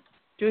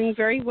 Doing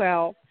very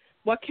well.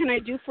 What can I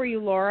do for you,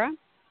 Laura?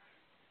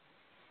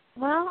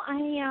 Well,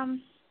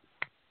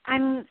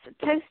 I'm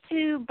supposed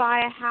to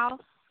buy a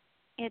house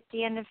at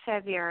the end of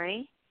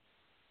February.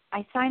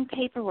 I signed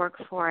paperwork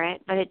for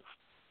it, but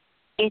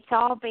it's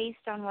all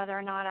based on whether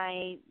or not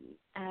I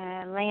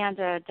land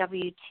a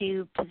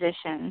W-2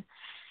 position.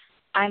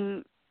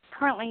 I'm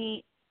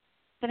currently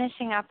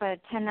finishing up a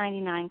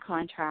 1099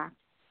 contract.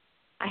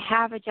 I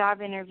have a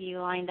job interview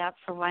lined up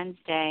for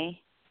Wednesday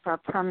for a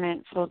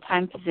permanent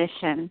full-time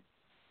position.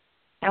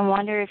 I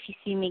wonder if you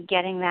see me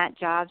getting that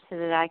job so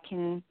that I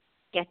can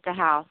get the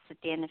house at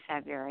the end of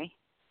February.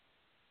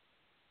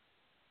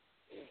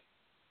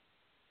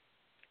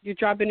 Your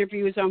job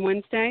interview is on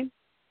Wednesday?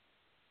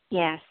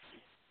 Yes.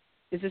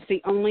 Is this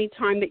the only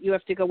time that you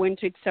have to go in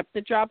to accept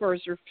the job, or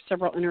is there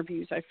several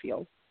interviews, I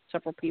feel,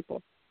 several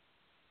people?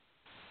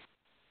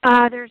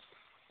 There's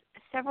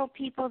several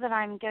people that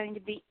I'm going to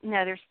be,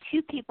 no, there's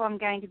two people I'm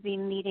going to be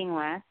meeting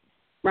with.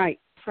 Right.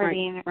 For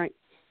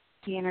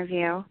the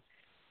interview.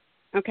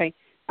 Okay.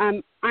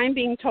 I'm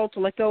being told to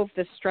let go of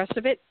the stress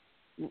of it,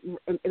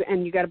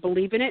 and you got to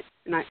believe in it.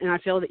 And I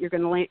feel that you're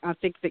going to. I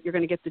think that you're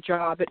going to get the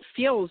job. It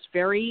feels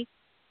very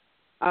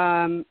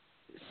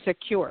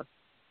secure.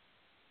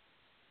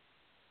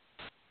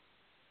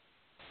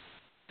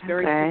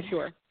 Very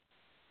secure.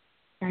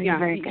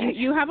 Very good.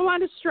 You have a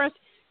lot of stress.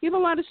 You have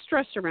a lot of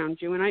stress around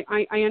you, and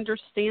I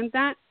understand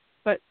that.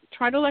 But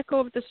try to let go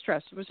of the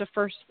stress. It was the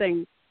first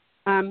thing.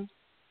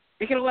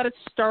 I get a lot of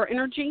star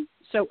energy.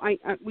 So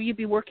will you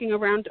be working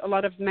around a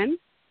lot of men?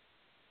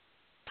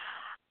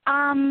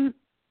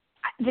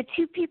 The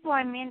two people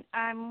I'm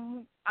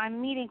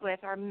meeting with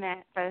are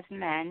both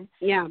men.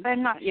 Yeah. But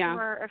I'm not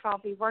sure if I'll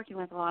be working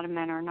with a lot of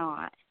men or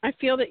not. I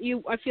feel that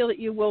you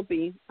will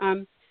be.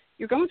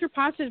 You're going through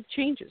positive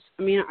changes.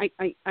 I mean,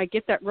 I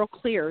get that real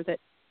clear that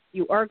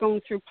you are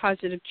going through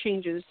positive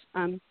changes.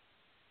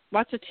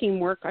 Lots of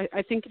teamwork.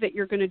 I think that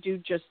you're going to do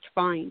just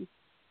fine.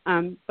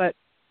 But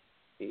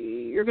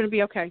you're going to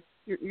be okay.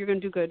 You're going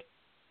to do good.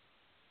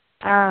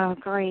 Oh,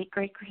 great.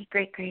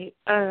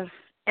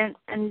 And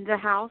the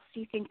house, do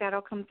you think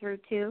that'll come through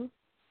too?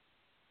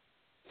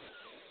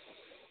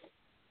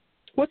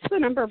 What's the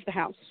number of the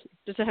house?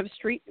 Does it have a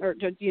street, or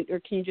can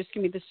you just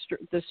give me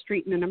the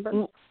street and the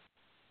number?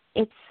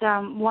 It's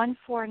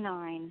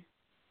 149.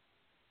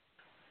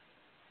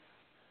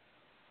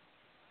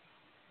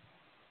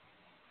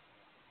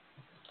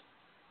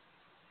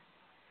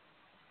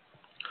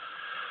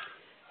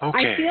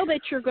 Okay. I feel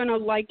that you're going to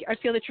like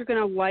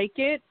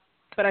it,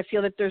 but I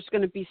feel that there's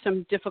going to be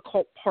some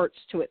difficult parts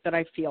to it that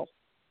I feel.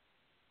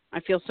 I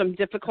feel some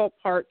difficult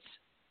parts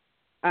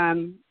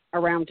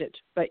around it,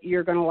 but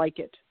you're going to like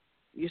it.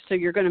 So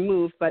you're going to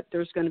move, but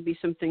there's going to be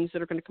some things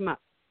that are going to come up.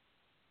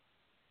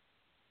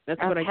 That's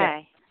what I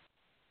get.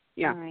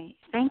 Yeah. All right.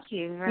 Thank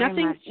you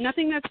very much.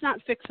 Nothing that's not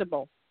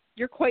fixable.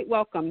 You're quite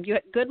welcome.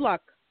 Good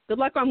luck. Good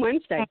luck on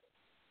Wednesday.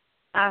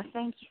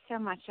 Thank you so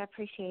much. I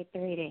appreciate the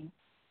reading.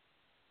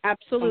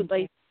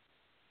 Absolutely.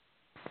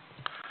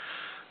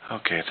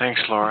 Okay,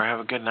 thanks, Laura. Have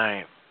a good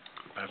night.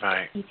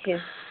 Bye-bye. You too.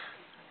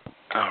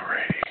 All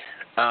right.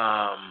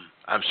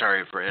 I'm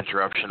sorry for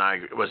interruption.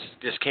 I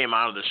just came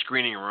out of the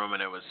screening room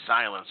and it was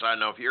silent. So I don't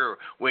know if you're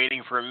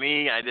waiting for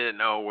me. I didn't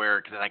know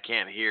where because I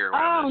can't hear.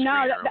 I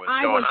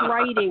was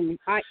writing.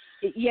 I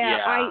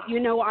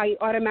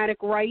automatic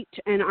write,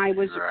 and I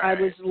was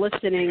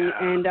listening,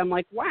 and I'm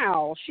like,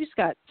 wow, she's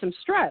got some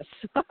stress.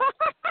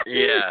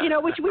 Yeah.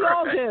 Which we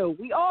all do.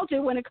 We all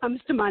do when it comes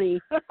to money.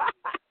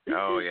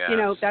 Oh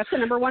yeah. That's the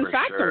number one for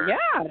factor. Sure.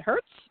 Yeah, it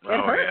hurts.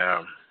 It hurts.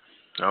 Yeah.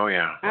 Oh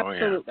yeah.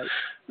 Absolutely.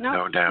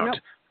 No doubt.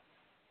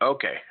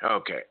 Okay.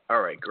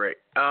 All right, great.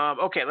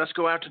 Okay, let's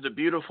go out to the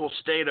beautiful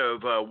state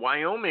of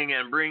Wyoming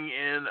and bring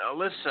in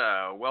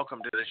Alyssa.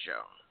 Welcome to the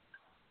show.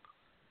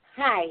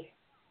 Hi.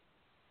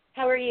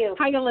 How are you?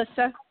 Hi,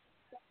 Alyssa.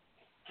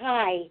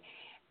 Hi.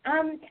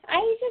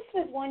 I just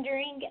was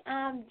wondering,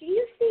 do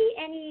you see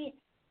any,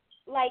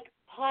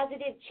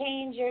 positive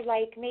change or,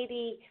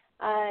 maybe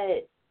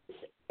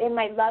in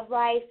my love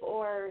life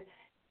or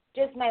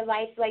just my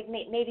life,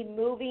 maybe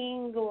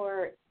moving,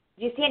 or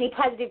do you see any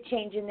positive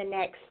change in the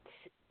next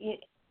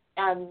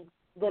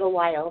little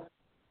while?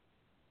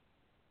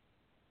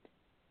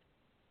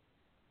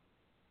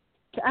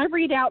 I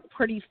read out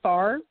pretty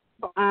far.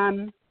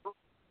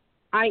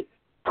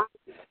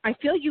 I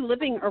feel you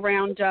living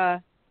around.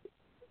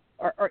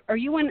 Are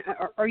you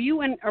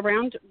in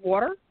around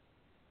water?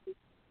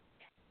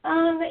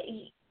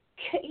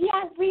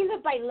 Yeah, we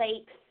live by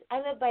lakes. I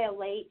live by a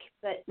lake,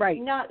 but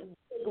not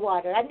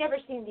water. I've never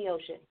seen the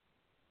ocean.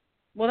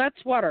 Well,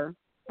 that's water.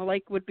 A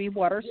lake would be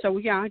water. So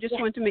I just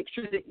wanted to make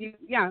sure that you.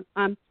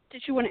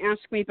 Did you want to ask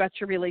me about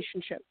your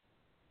relationship?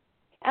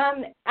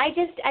 I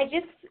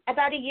just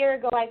about a year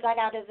ago I got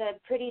out of a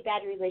pretty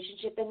bad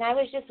relationship, and I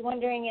was just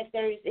wondering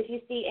if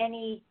you see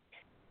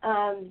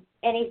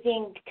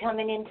anything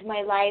coming into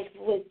my life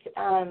with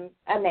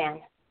a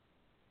man,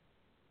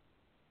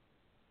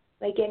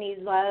 like any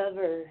love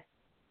or.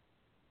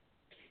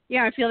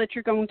 Yeah, I feel that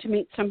you're going to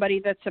meet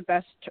somebody that's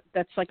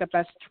like a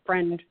best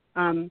friend,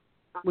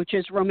 which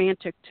is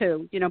romantic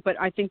too, but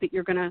I think that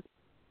you're going to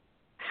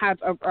have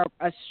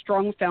a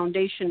strong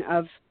foundation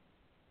of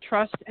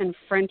trust and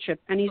friendship,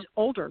 and he's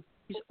older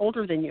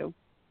than you.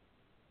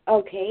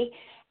 Okay.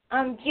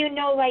 Do you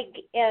know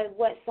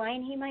what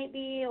sign he might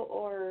be,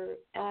 or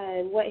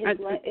what his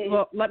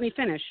well, let me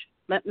finish.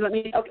 Let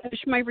me finish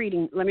my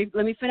reading. Let me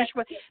finish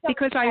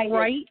because I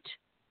write.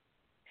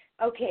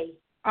 Okay.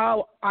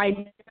 Oh, I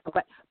know,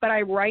 but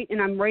I write,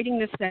 and I'm writing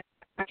this that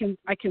I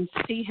can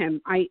see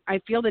him. I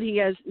feel that he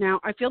has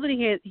now. I feel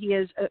that he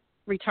is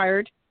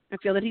retired. I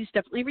feel that he's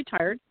definitely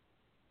retired.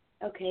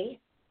 Okay.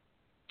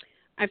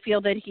 I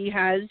feel that he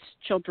has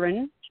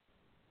children.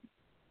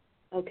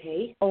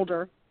 Okay.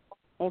 Older.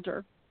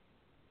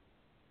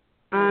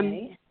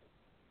 Right.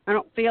 I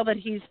don't feel that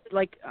he's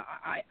like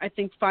I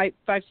think 5'7",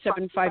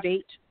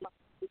 5'8".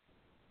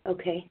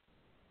 Okay.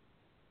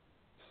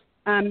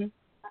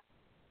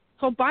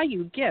 He'll buy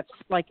you gifts.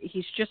 Like,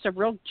 he's just a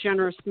real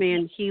generous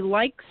man. He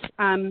likes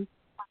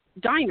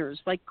diners,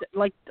 like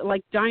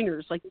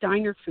diners, like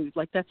diner food.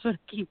 Like, that's what I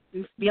keep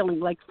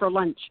feeling like for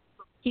lunch.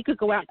 He could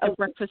go out to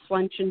breakfast,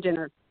 lunch, and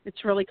dinner.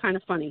 It's really kind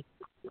of funny.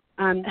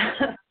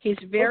 He's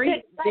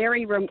very.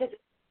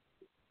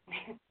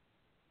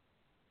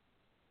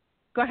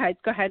 Go ahead.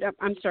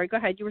 I'm sorry. Go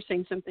ahead. You were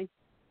saying something.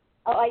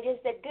 Oh, I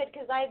just said good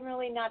because I'm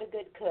really not a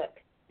good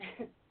cook.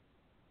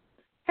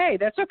 Hey,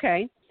 that's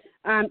okay.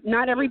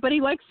 Not everybody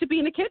likes to be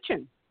in the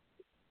kitchen.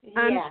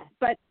 Yeah.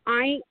 But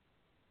I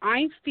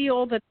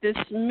feel that this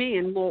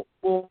man will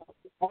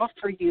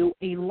offer you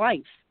a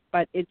life.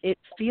 But it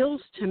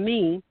feels to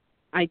me,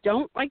 I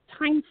don't like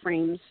time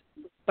frames,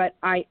 but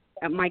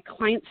my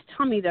clients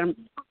tell me that I'm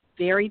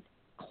very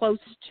close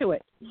to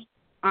it.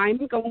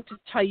 I'm going to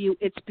tell you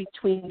it's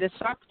between this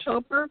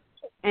October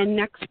and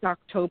next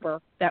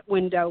October, that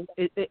window.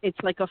 It's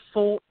like a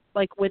full,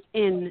 like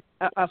within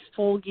a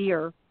full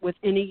year,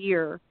 within a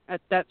year.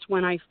 That's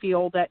when I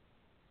feel that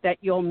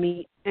you'll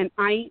meet. And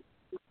I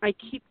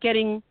keep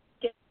getting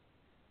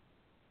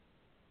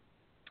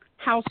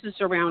houses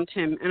around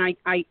him, and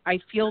I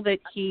feel that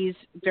he's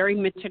very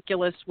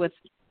meticulous with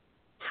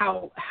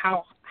how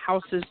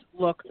houses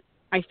look.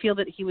 I feel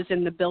that he was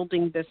in the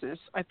building business.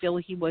 I feel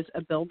he was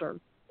a builder,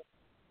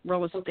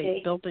 real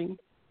estate building.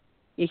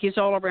 Yeah, he's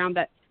all around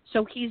that.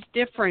 So he's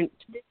different.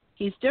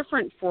 He's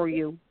different for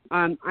you.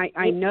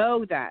 I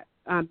know that,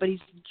 but he's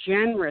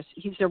generous.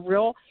 He's a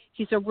real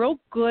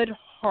good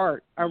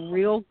heart, a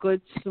real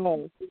good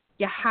soul.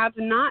 You have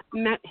not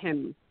met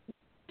him.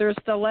 There's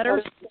the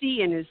letter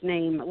C in his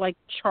name, like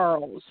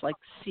Charles, like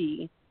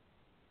C.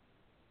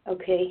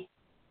 Okay.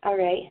 All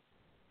right.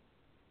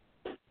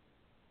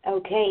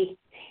 Okay.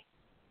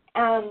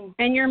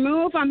 And your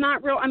move, I'm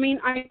not real. I mean,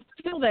 I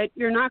feel that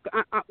you're not.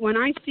 When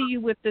I see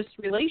you with this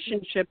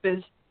relationship,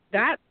 is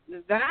that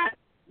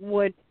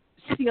would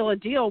seal a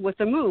deal with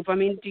the move. I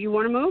mean, do you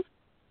want to move?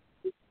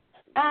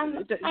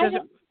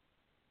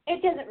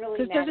 It doesn't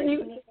really matter to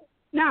me.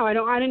 No, I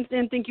don't. I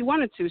didn't think you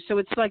wanted to. So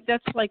it's like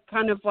that's like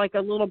kind of like a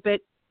little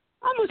bit,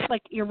 almost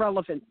like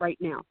irrelevant right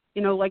now.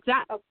 Like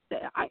that.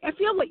 Okay. I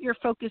feel what your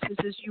focus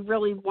is you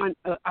really want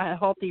a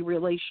healthy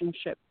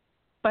relationship.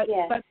 But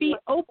be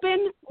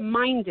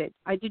open-minded.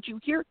 Did you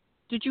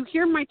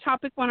hear my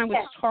topic when I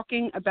was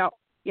talking about?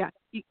 Yeah,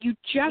 you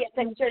just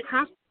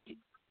have.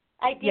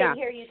 I did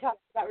hear you talk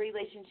about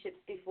relationships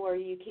before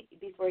you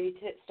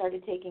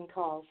started taking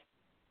calls.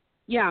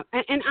 Yeah,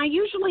 and I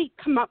usually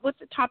come up with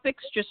the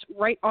topics just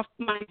right off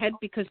my head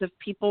because of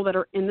people that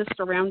are in the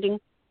surrounding.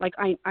 Like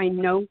I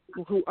know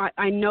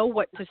I know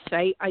what to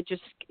say.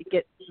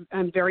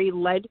 I'm very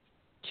led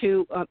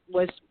to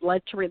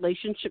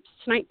relationships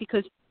tonight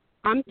because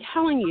I'm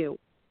telling you,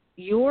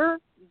 you're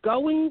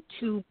going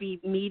to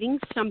be meeting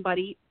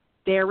somebody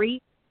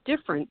very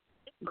different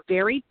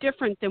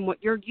than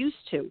what you're used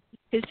to.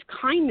 His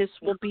kindness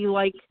will be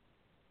like,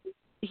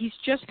 he's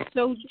just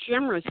so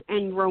generous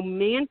and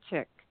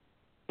romantic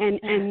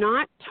and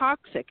not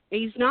toxic.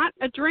 He's not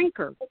a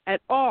drinker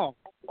at all.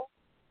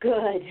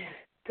 Good.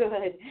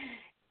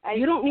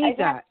 You don't need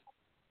that.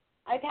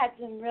 I've had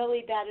some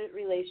really bad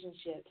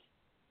relationships.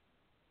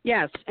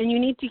 Yes, and you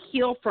need to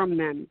heal from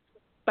them.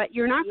 But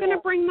you're not going to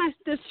bring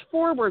this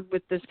forward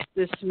with this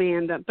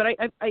man. But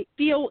I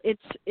feel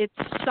it's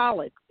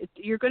solid.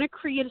 You're going to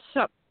create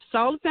a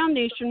solid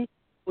foundation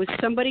with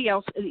somebody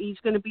else. He's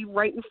going to be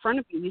right in front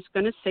of you. He's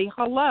going to say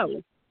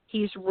hello.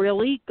 He's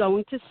really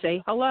going to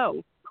say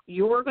hello.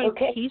 He's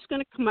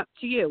going to come up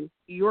to you.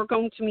 You're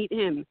going to meet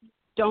him.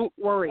 Don't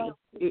worry.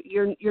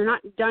 You're not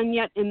done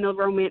yet in the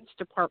romance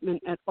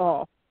department at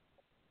all.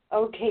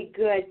 Okay,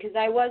 good, because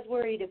I was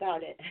worried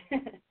about it.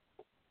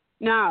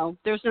 No,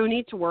 there's no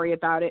need to worry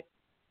about it.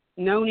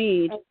 No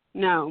need.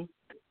 No.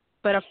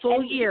 But a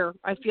full year,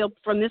 I feel,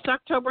 from this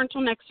October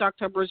until next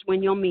October is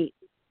when you'll meet.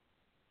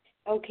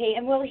 Okay,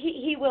 and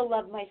he will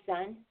love my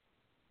son?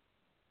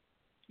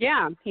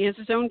 Yeah, he has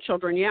his own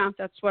children. Yeah,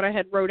 that's what I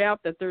had wrote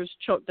out, that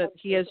that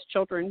he has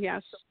children.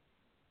 Yes.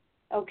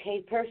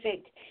 Okay,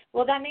 perfect.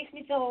 Well, that makes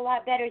me feel a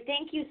lot better.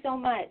 Thank you so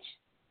much.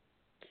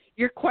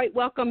 You're quite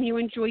welcome. You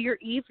enjoy your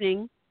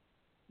evening.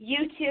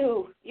 You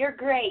too. You're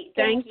great.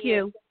 Thank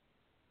you.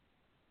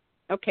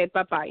 Okay,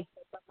 bye-bye.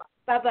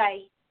 Bye-bye.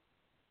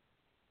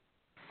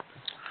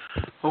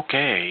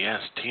 Okay,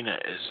 yes, Tina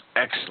is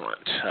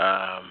excellent.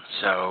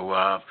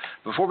 So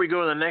before we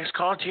go to the next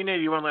call, Tina,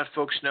 do you want to let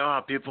folks know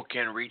how people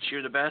can reach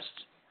you the best?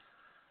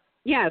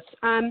 Yes.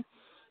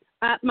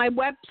 My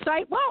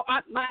website,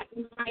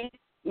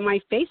 my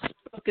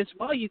Facebook as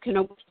well. You can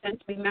always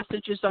send me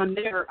messages on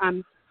there.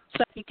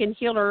 Psychic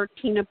Healer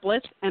Tina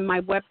Bliss, and my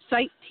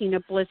website,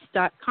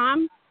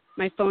 tinabliss.com.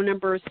 My phone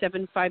number is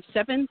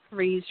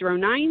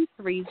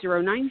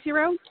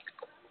 757-309-3090.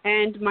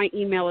 And my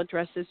email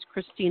address is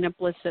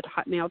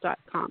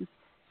christinabliss@hotmail.com.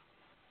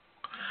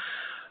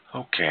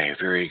 Okay,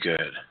 very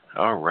good.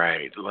 All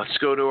right, let's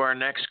go to our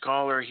next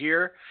caller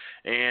here,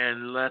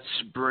 and let's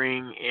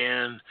bring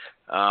in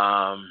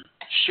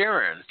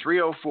Sharon,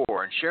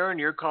 304. And Sharon,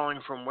 you're calling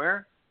from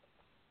where?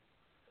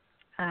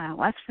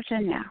 West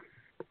Virginia.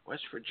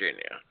 West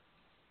Virginia.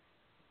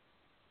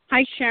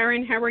 Hi,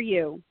 Sharon. How are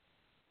you?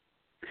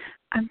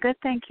 I'm good,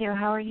 thank you.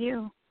 How are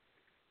you?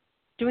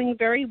 Doing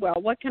very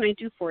well. What can I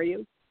do for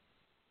you?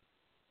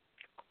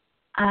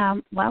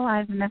 Well,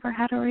 I've never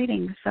had a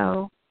reading,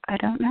 so I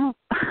don't know.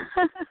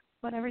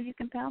 Whatever you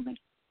can tell me.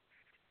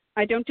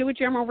 I don't do a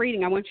general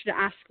reading. I want you to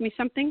ask me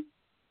something.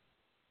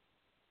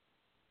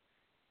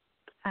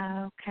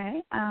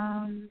 Okay.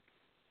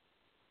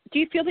 Do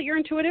you feel that you're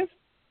intuitive?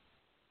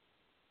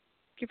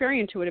 You're very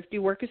intuitive. Do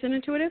you work as an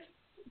intuitive?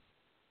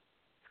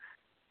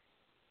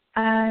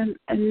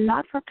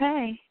 Not for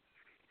pay.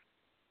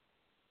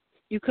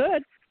 You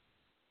could.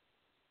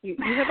 You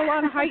have a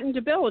lot of heightened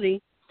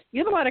ability. You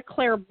have a lot of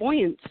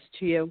clairvoyance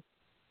to you.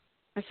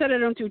 I said I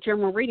don't do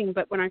general reading,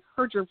 but when I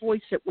heard your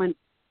voice,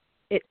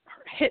 it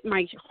hit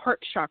my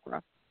heart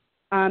chakra.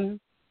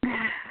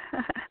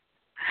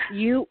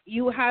 You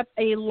have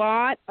a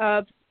lot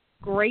of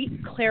great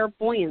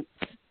clairvoyance.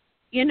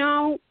 You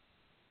know,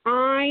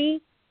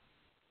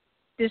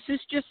 this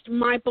is just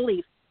my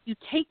belief. You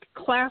take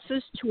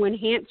classes to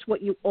enhance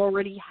what you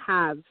already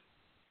have.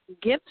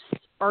 Gifts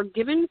are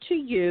given to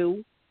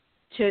you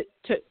to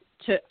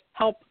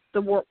help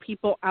the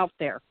people out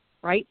there,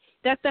 right?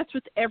 That's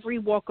with every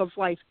walk of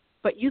life.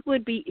 But you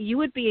would be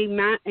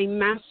a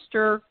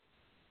master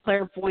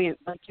clairvoyant.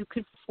 Like, you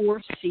could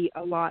foresee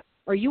a lot.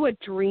 Are you a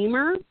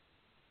dreamer?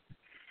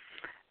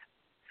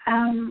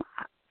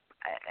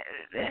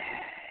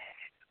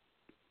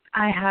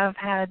 I have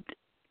had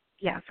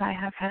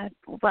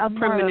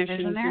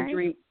premonitions and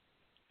dreams.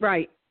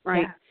 Right.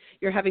 Yeah.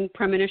 You're having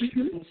premonitions.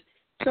 Mm-hmm.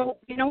 So,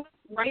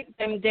 write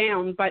them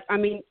down. But I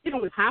mean, you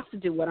don't have to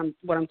do what I'm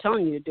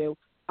telling you to do.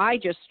 I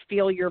just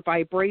feel your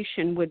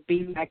vibration would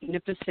be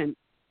magnificent.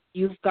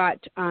 You've got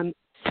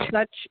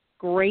such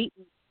great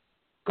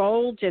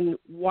gold and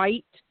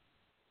white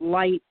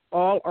light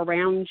all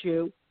around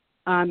you.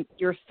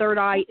 Your third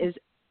eye is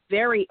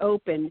very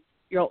open.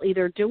 You'll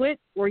either do it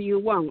or you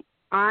won't.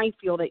 I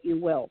feel that you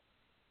will.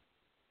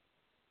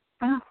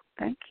 Oh,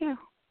 thank you.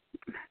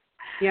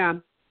 Yeah.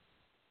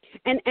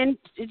 And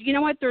you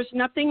know what? There's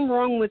nothing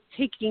wrong with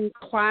taking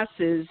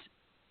classes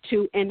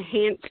to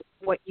enhance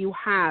what you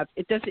have.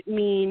 It doesn't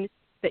mean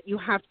that you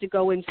have to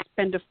go and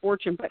spend a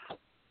fortune. But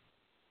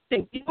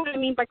you know what I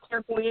mean by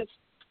clairvoyance?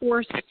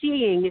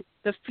 Foreseeing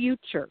the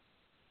future.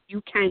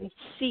 You can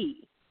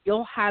see.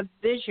 You'll have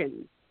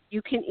vision.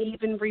 You can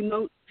even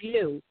remote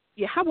view.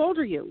 Yeah. How old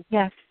are you?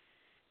 Yes.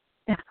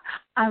 Yeah.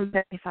 I'm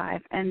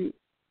 55, and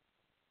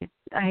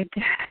I.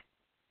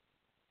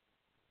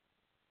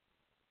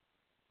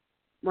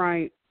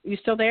 Right. You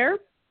still there?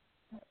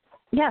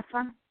 Yes.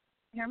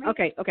 Hear me?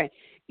 Okay.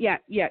 Yeah.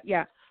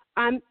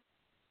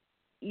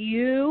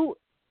 You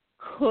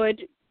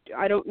could.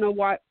 I don't know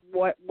what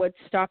would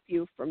stop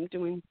you from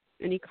doing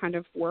any kind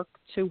of work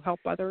to help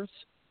others.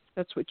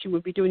 That's what you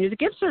would be doing. The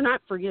gifts are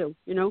not for you,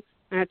 and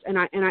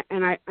I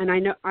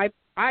know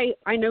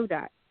I know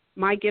that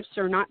my gifts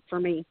are not for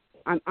me.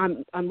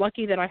 I'm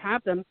lucky that I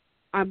have them.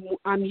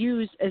 I'm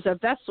used as a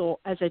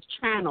vessel, as a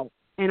channel,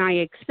 and I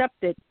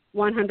accept it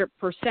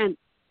 100%.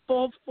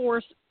 Full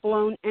force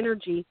blown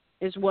energy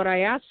is what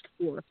I ask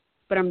for.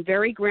 But I'm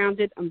very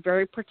grounded. I'm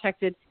very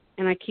protected,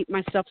 and I keep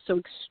myself so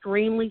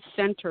extremely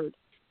centered.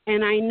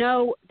 And I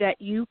know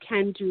that you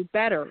can do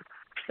better.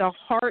 The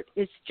heart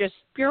is just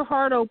your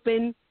heart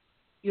open.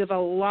 You have a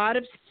lot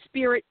of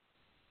spirit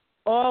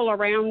all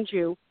around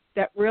you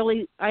that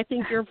really, I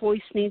think your voice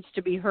needs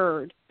to be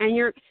heard. And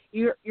your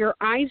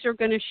eyes are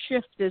going to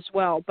shift as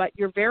well, but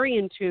you're very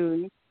in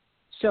tune.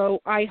 So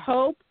I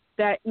hope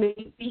that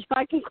maybe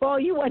I can call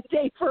you one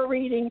day for a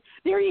reading.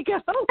 There you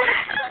go.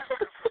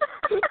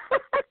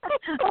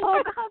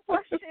 Oh, God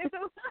bless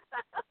you.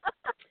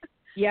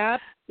 Yep.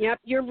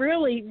 You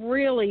really,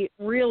 really,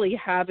 really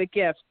have a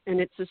gift, and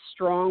it's a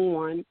strong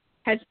one.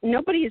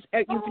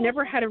 You've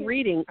never had a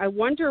reading. I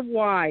wonder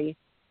why.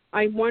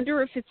 I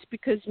wonder if it's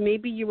because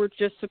maybe you were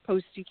just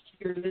supposed to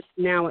hear this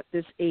now at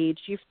this age.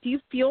 Do you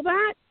feel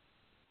that?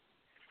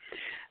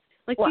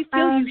 Like, do you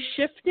feel you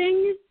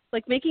shifting,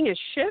 like making a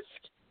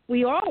shift?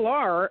 We all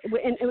are,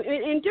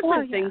 in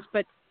different things,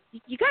 but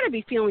you got to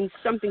be feeling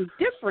something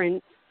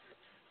different.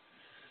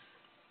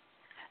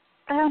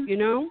 You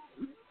know?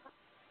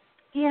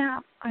 Yeah,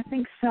 I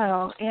think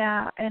so.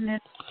 Yeah, and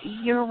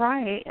you're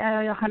right,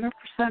 100%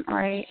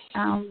 right.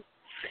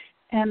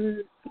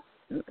 And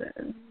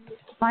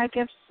my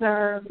gifts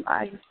are,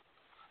 I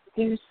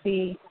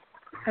see,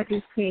 I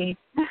see,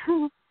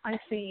 I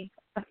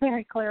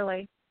very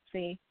clearly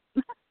see.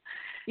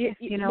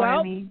 You know what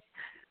I mean?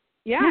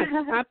 Yes,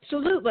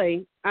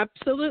 absolutely. I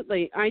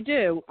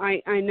do.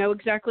 I know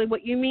exactly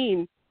what you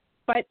mean.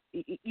 But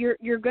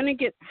you're going to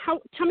get,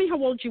 tell me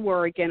how old you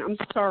were again. I'm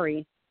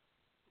sorry.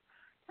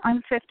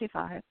 I'm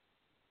 55.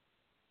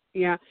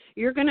 Yeah,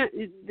 you're going to,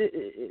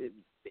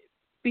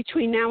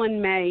 between now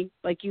and May,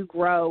 like, you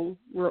grow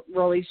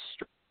really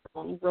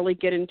strong, really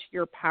get into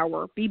your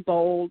power, be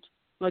bold,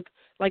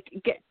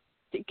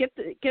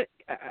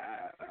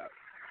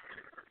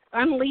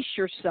 unleash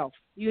yourself.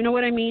 You know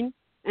what I mean?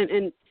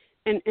 And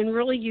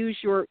really use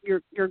your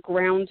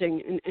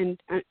grounding.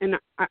 And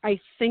I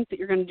think that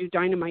you're going to do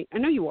dynamite. I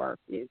know you are.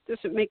 It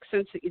doesn't make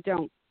sense that you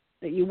don't,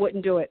 that you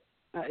wouldn't do it.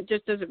 It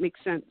just doesn't make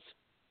sense.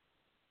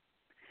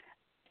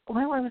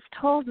 Well, I was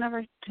told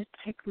never to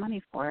take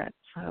money for it,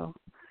 so.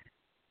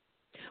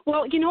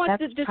 Well, you know what?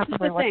 That's this probably is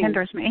the what thing.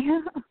 hinders me.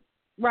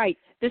 Right.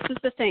 This is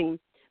the thing.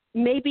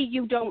 Maybe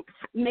you don't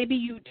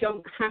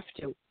have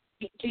to.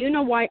 Do you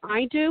know why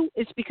I do?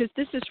 It's because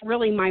this is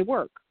really my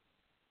work.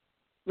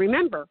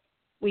 Remember,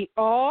 we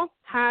all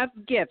have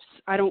gifts.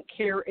 I don't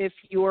care if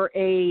you're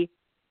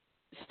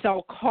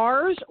sell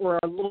cars or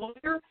a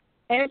lawyer.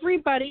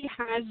 Everybody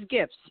has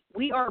gifts.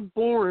 We are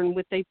born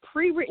with a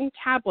pre-written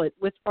tablet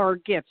with our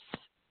gifts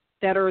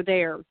that are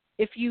there.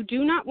 If you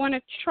do not want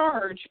to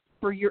charge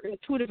for your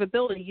intuitive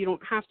ability, you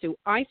don't have to.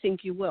 I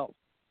think you will.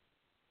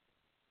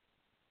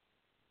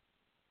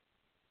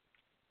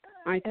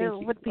 I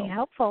think it would be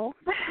helpful.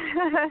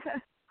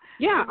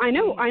 Yeah, I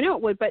know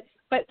it would, but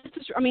this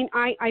is,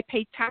 I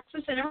pay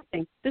taxes and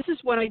everything. This is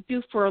what I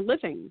do for a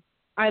living.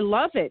 I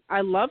love it.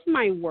 I love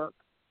my work,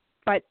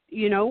 but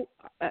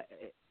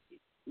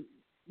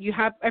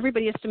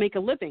everybody has to make a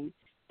living.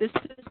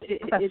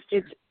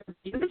 It's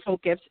beautiful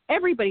gifts.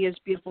 Everybody has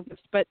beautiful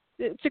gifts, but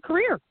it's a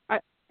career.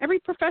 Every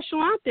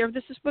professional out there,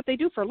 this is what they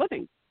do for a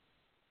living.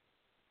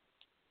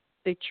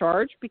 They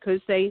charge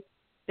because they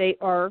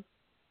are.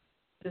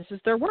 This is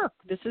their work.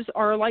 This is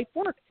our life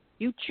work.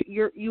 You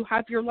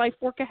have your life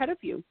work ahead of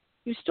you.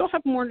 You still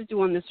have more to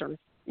do on this earth,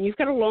 and you've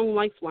got a long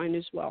lifeline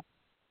as well.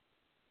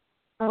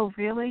 Oh,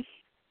 really?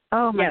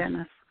 Oh, my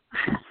goodness.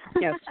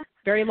 Yes,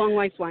 very long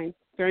lifeline.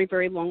 Very,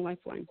 very long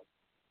lifeline.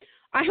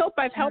 I hope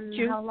I've helped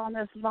you. How long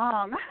is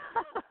long?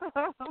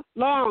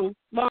 Long.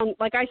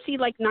 Like, I see,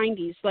 like,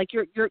 90s. Like,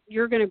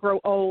 you're going to grow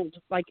old,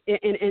 like,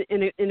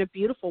 in a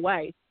beautiful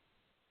way.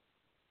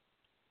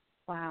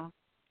 Wow.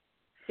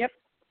 Yep.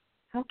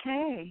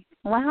 Okay.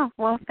 Wow.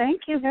 Well,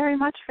 thank you very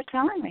much for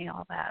telling me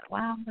all that.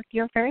 Wow.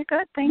 You're very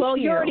good. Thank you. Well,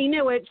 you already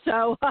knew it,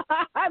 so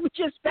I was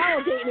just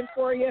validating it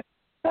for you.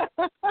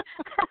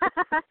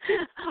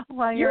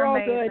 Well, you're all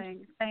amazing.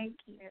 Good. Thank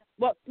you.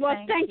 Well,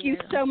 thank you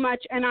so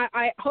much, and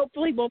I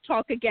hopefully we'll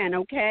talk again,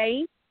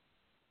 okay?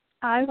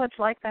 I would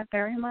like that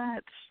very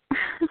much.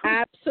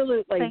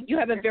 Absolutely. You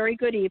have a very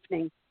good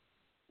evening.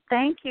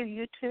 Thank you.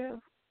 You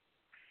too.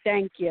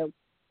 Thank you.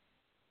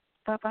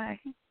 Bye-bye.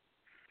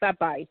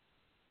 Bye-bye.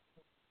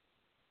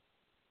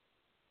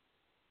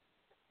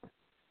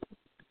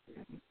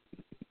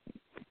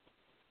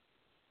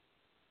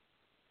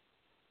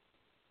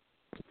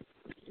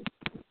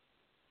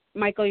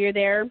 Michael, you're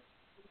there?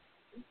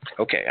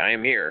 Okay, I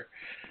am here.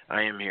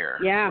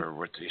 Yeah. We're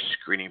with the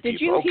screening Did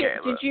people.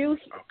 You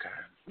Okay.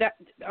 That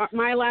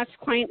my last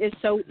client is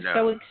so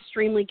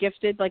extremely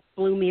gifted, like,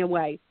 blew me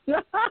away.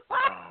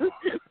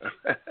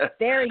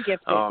 Very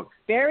gifted.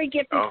 Very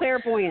gifted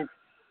clairvoyant.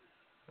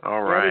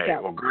 All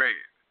right. Well,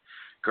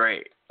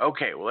 great.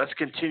 Okay, well, let's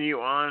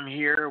continue on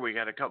here. We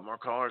got a couple more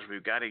callers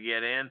we've got to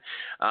get in.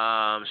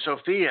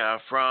 Sophia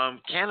from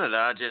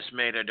Canada just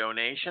made a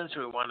donation, so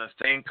we want to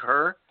thank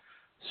her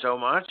so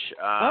much.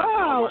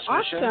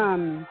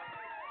 Awesome.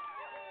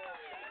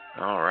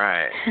 All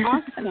right.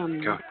 Awesome.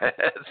 Go ahead,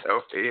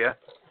 Sophia.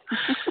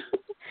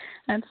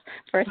 That's the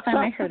first time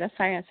I heard a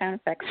sound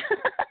effects.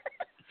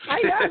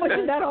 I know.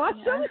 Wasn't that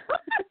awesome?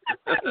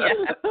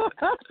 Yeah.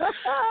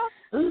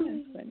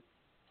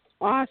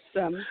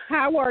 Awesome.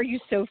 How are you,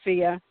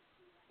 Sophia?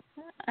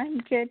 I'm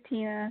good,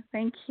 Tina.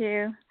 Thank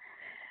you.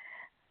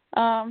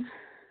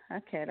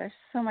 Okay, there's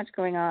so much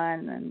going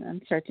on and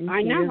uncertainty.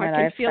 I know. I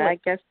can feel it. I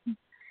guess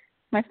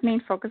my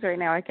main focus right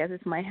now,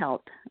 is my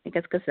health,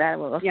 because that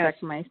will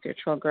affect my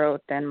spiritual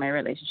growth and my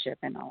relationship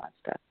and all that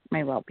stuff,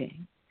 my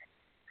well-being.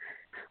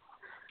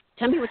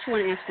 Tell me what you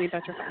want to ask me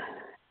about your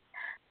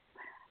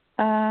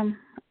health.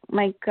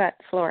 My gut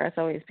flora has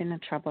always been a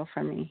trouble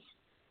for me.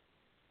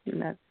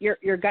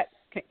 Your gut.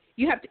 Okay.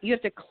 You have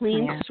to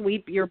clean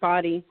sweep your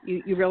body.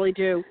 You really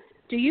do.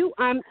 Do you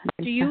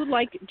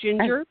like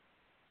ginger?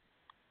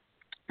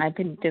 I've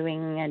been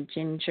doing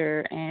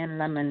ginger and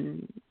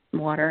lemon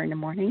water in the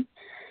morning,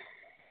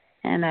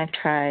 and I've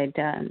tried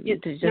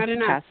just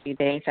the past few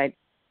days.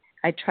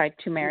 I tried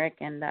turmeric,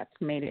 and that's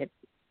made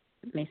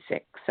me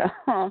sick.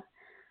 So.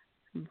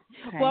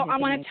 Well, I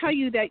want to tell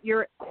you that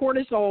your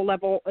cortisol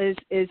level is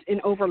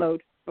in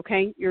overload.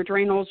 Okay, your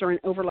adrenals are in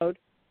overload.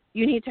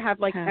 You need to have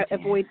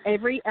avoid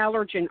every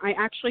allergen. I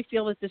actually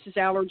feel that this is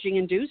allergy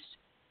induced.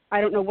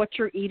 I don't know what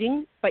you're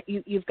eating, but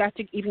you've got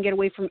to even get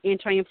away from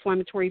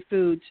anti-inflammatory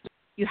foods.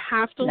 You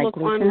have to look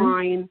gluten?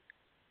 Online,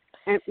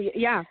 and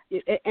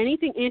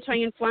anything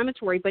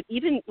anti-inflammatory. But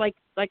even like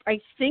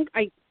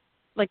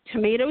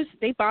tomatoes,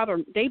 they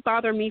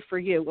bother me for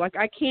you. Like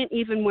I can't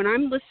even, when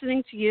I'm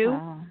listening to you,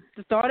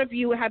 the thought of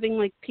you having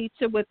like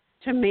pizza with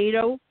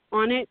tomato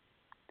on it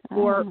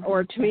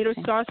or tomato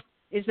sauce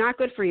is not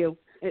good for you.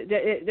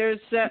 There's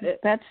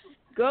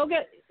go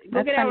get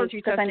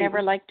allergy testing. Because I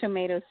never liked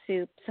tomato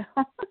soup. So.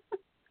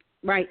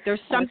 Right, there's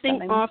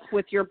something off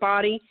with your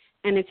body,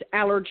 and it's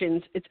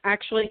allergens. It's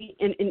actually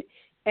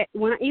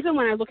when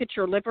I look at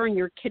your liver and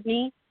your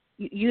kidney,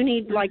 you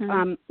need like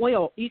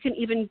oil. You can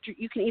even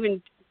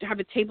have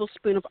a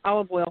tablespoon of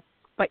olive oil,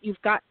 but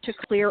you've got to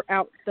clear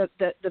out the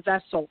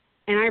vessel.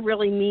 And I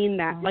really mean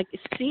that. Like,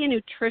 see a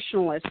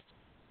nutritionalist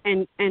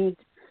and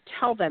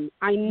tell them,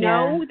 I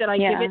know that I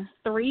give it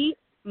 3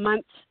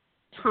 months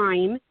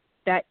time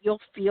that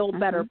you'll feel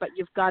better, but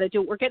you've got to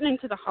do it. We're getting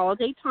into the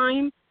holiday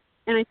time,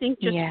 and I think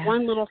just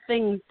one little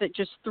thing that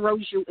just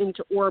throws you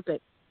into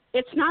orbit.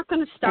 It's not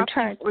going to stop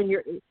you on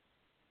your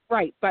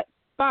right, but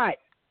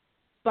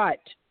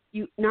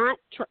you're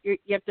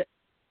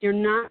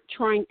not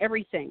trying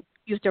everything.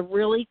 You have to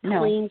really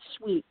clean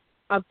sweep.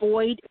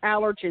 Avoid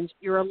allergens.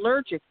 You're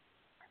allergic.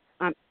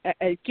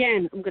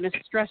 Again, I'm going to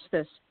stress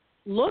this.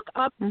 Look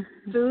up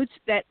foods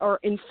that are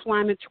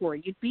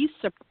inflammatory. You'd be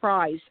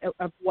surprised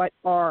of what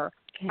are.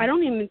 Okay. I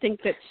don't even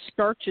think that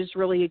starches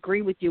really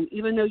agree with you.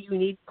 Even though you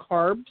need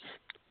carbs,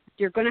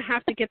 you're going to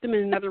have to get them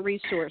in another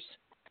resource.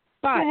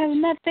 But I have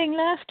nothing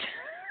left.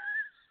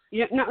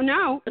 Yeah,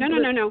 no.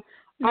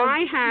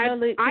 I have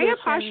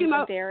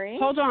Hashimoto's. Dairy.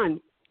 Hold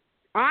on.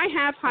 I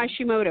have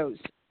Hashimoto's.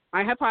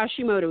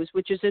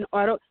 Which is an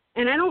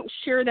and I don't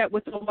share that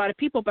with a lot of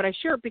people, but I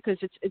share it because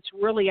it's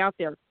really out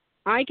there.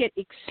 I get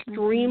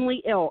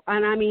extremely ill,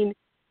 and I mean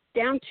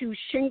down to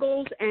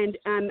shingles and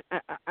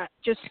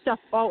just stuff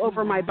all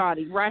over my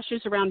body,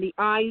 rashes around the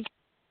eyes,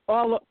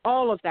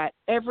 all of that,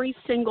 every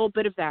single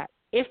bit of that.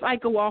 If I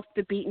go off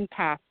the beaten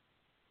path,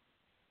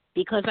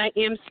 because I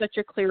am such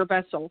a clear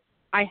vessel,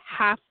 I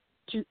have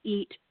to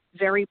eat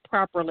very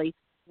properly.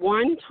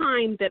 One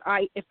time that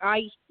if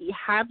I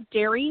have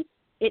dairy,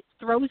 it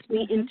throws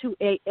me into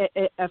a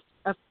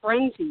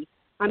frenzy.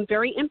 I'm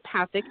very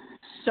empathic.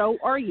 So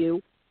are you.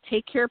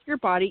 Take care of your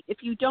body.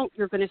 If you don't,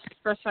 you're going to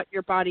stress out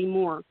your body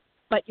more.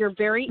 But you're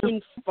very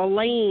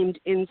inflamed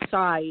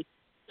inside,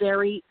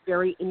 very,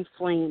 very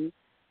inflamed.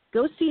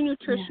 Go see a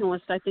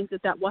nutritionalist. I think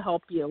that will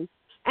help you.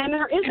 And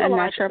there is a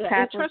lot.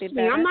 Trust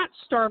me, I'm not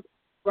starving.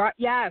 Right?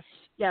 Yes.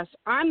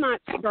 I'm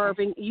not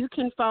starving. You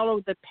can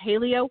follow the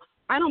paleo.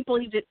 I don't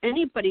believe that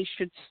anybody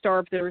should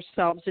starve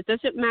themselves. It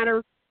doesn't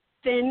matter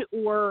thin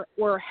or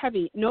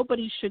heavy.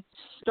 Nobody should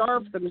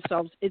starve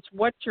themselves. It's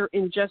what you're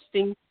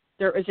ingesting.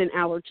 There is an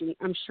allergy.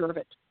 I'm sure of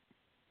it.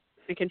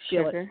 I can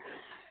feel it.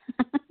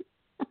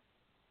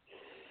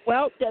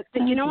 Well,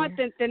 you know what?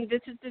 Then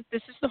this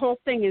is the whole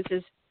thing.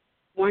 Is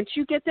once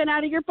you get that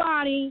out of your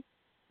body,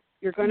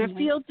 you're going to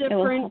feel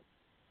different.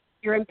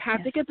 Your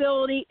empathic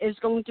ability is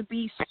going to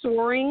be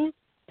soaring.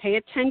 Pay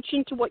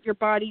attention to what your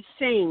body's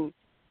saying.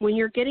 When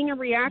you're getting a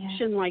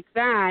reaction like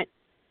that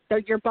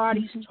your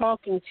body's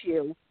talking to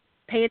you,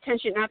 pay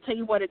attention. And I'll tell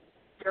you what, it's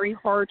very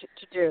hard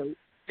to do.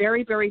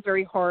 Very, very,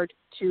 very hard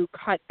to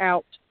cut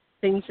out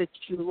things that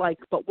you like.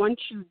 But once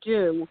you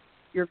do,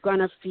 you're going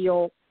to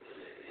feel.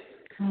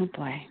 Oh,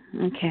 boy.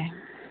 Okay.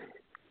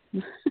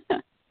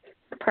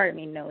 Part of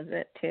me knows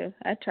it, too.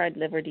 I tried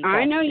liver detox.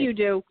 I know you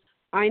do.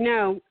 I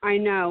know.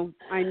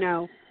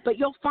 But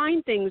you'll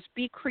find things.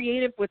 Be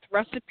creative with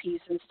recipes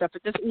and stuff.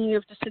 It doesn't mean you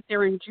have to sit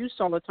there and juice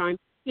all the time.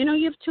 You know,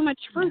 you have too much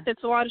fruit.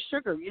 That's a lot of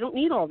sugar. You don't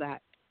need all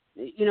that.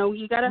 You know,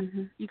 you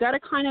gotta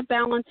kind of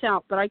balance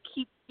out. But I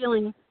keep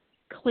feeling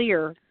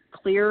clear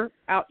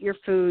out your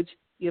foods.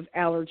 You have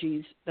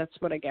allergies. That's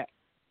what I get.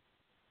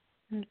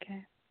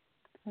 Okay.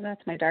 Well,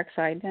 that's my dark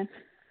side then.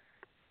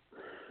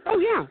 Oh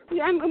yeah.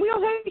 And we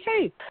all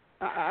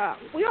have.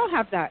 We all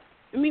have that.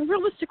 I mean,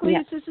 realistically,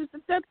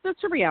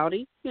 that's a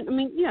reality. I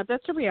mean,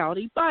 that's a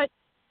reality. But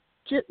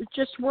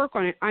just work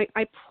on it.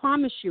 I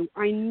promise you.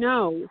 I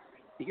know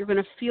that you're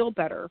going to feel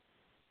better.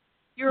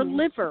 Your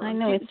liver. I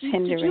know it's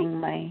hindering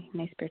my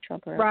spiritual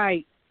growth.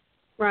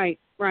 Right.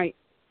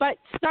 But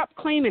stop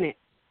claiming it.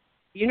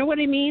 You know what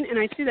I mean? And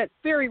I say that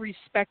very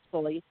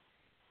respectfully.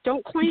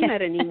 Don't claim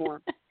that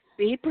anymore.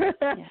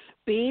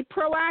 Be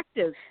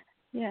proactive.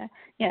 Yeah,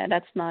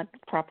 that's not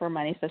proper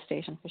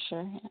manifestation for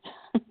sure.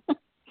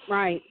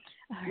 Right.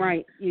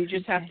 You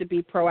just have to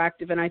be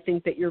proactive, and I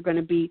think that you're going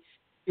to be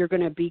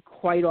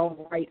quite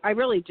all right. I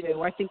really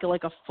do. I think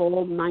like a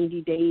full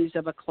 90 days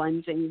of a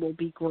cleansing will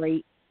be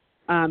great.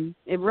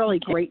 It really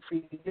great for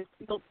you.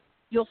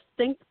 You'll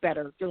think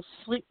better. You'll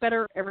sleep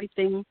better.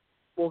 Everything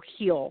will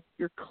heal.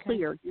 You're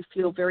clear. You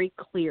feel very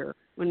clear.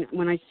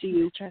 When I see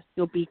you,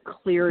 you'll be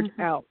cleared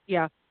out.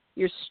 Yeah,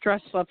 your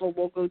stress level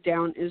will go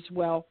down as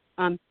well.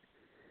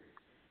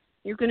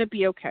 You're going to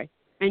be okay.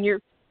 And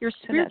your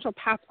spiritual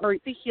path, are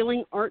the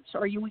healing arts.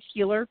 Are you a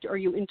healer? Are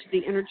you into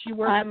the energy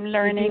work? I'm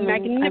learning.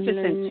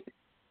 Magnificent.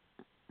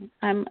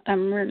 I'm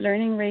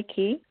learning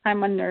Reiki.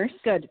 I'm a nurse.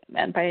 Good.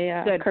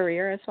 By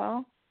career as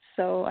well.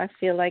 So I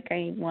feel like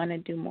I want to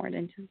do more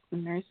than just a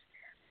nurse.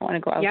 I want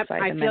to go outside. Yep,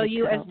 I feel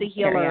you as the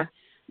healer. Area.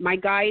 My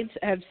guides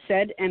have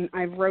said, and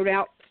I've wrote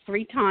out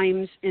 3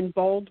 times in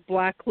bold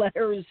black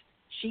letters,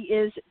 she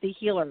is the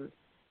healer.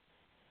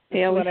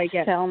 They always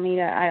tell me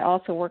that I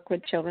also work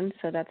with children,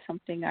 so that's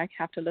something I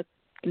have to look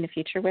in the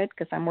future with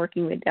because I'm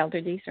working with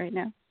elderlies right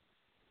now.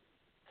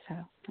 So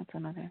that's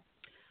another.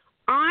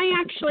 I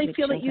actually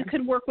feel that you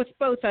could work with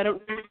both. I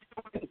don't know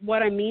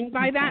what I mean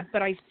by that,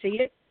 but I see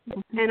it.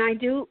 And I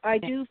do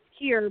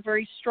hear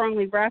very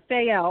strongly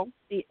Raphael,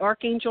 the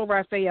Archangel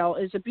Raphael,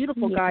 is a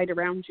beautiful guide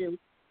around you,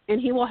 and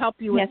he will help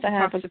you with I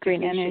have a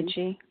green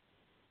energy.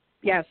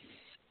 Yes.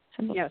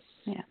 Yes.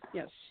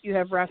 You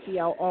have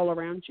Raphael all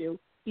around you.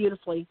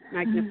 Beautifully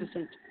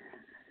magnificent.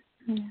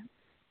 Yeah.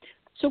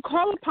 So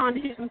call upon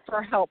him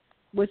for help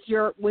with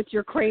your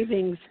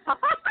cravings.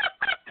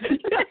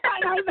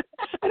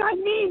 and I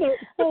mean it.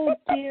 Oh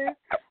dear.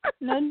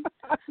 None.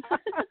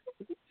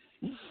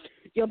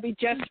 You'll be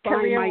just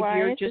fine, my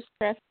dear. Just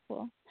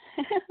stressful.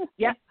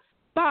 Yeah,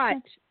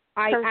 but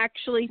I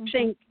actually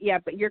think,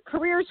 but your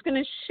career is going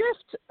to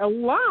shift a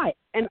lot,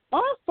 an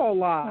awful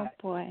lot. Oh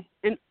boy,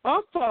 an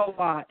awful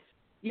lot.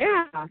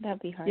 Yeah,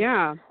 that'd be hard.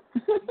 Yeah.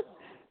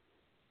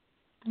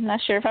 I'm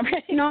not sure if I'm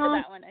ready for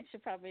that one. I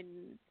should probably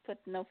put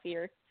no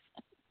fear.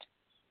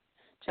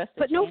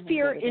 But no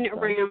fear in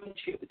around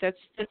you. That's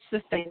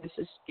the thing. This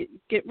is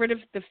get rid of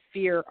the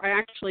fear. I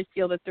actually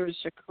feel that there's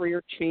a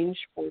career change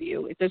for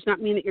you. It does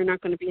not mean that you're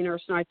not going to be a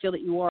nurse, and I feel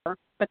that you are,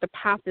 but the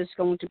path is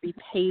going to be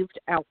paved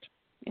out.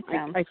 It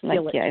sounds I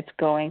feel like, it's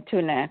going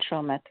to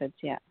natural methods,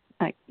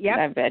 I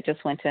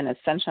just went to an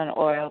essential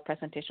oil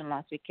presentation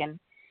last weekend.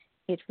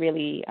 It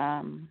really,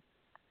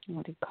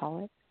 what do you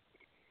call it?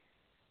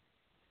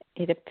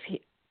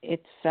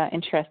 It's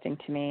interesting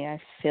to me. I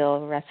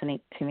feel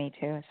resonate to me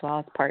too as well.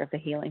 It's part of the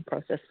healing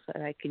process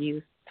that I could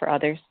use for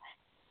others.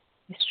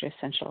 It's just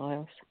essential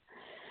oils.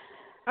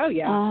 Oh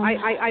yeah,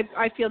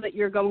 I feel that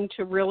you're going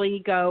to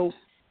really go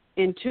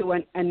into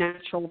a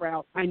natural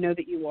route. I know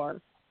that you are.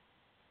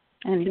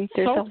 And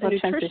there's also a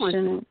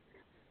transition.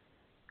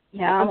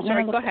 Yeah, I'm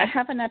sorry. Go ahead. I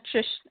have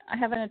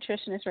a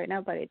nutritionist right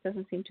now, but it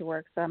doesn't seem to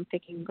work. So I'm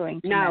thinking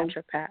going to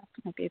naturopath.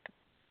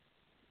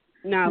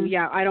 No,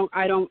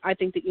 I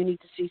think that you need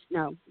to see.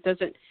 No,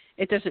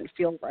 it doesn't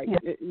feel right.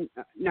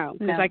 Yeah.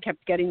 Because I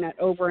kept getting that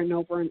over and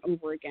over and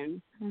over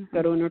again.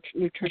 Go to a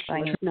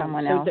nutritionist.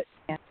 Someone else.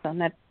 So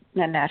that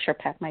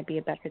naturopath might be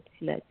a better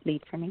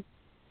lead for me.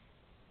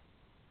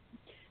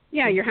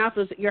 Yeah, your health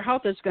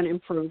is going to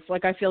improve.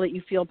 Like I feel that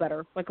you feel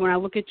better. Like when I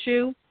look at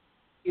you,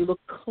 you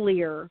look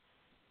clear.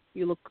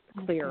 You look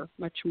clear,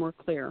 much more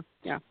clear.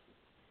 Yeah.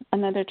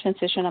 Another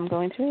transition I'm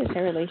going through is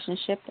a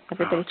relationship.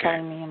 Everybody's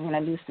telling me I'm going to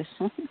lose this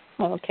one.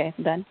 Well, okay,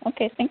 done.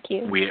 Okay, thank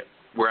you.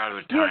 We're out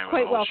of time. You're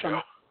quite welcome.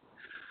 Show.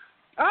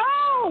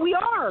 Oh, we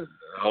are. The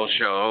whole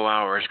whole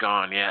hour is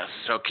gone. Yes.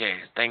 Okay.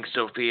 Thanks,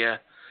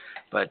 Sophia.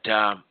 But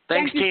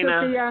thanks, you,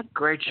 Tina. Sophia.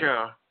 Great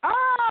show.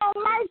 Oh,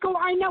 Michael,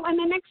 I know. And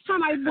the next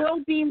time I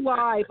will be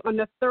live on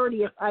the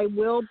 30th. I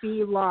will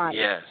be live.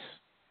 Yes.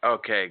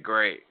 Okay.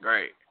 Great.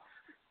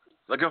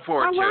 Looking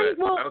forward to it.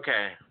 Well,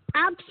 okay.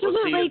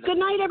 Absolutely. We'll good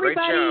night,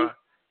 everybody. Great show.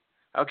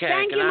 Okay.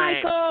 Thank good you,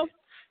 night. Michael.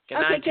 Good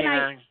night, good Tina.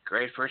 night.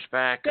 Great first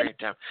back. Great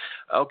time.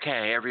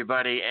 Okay,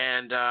 everybody.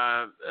 And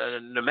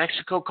New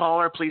Mexico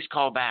caller, please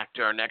call back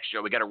to our next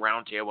show. We got a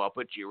round table. I'll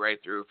put you right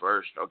through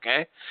first,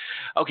 okay?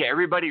 Okay,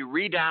 everybody,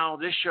 redial.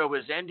 This show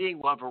is ending.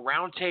 We'll have a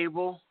round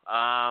table,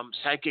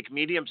 psychic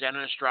mediums, and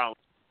an astrologer.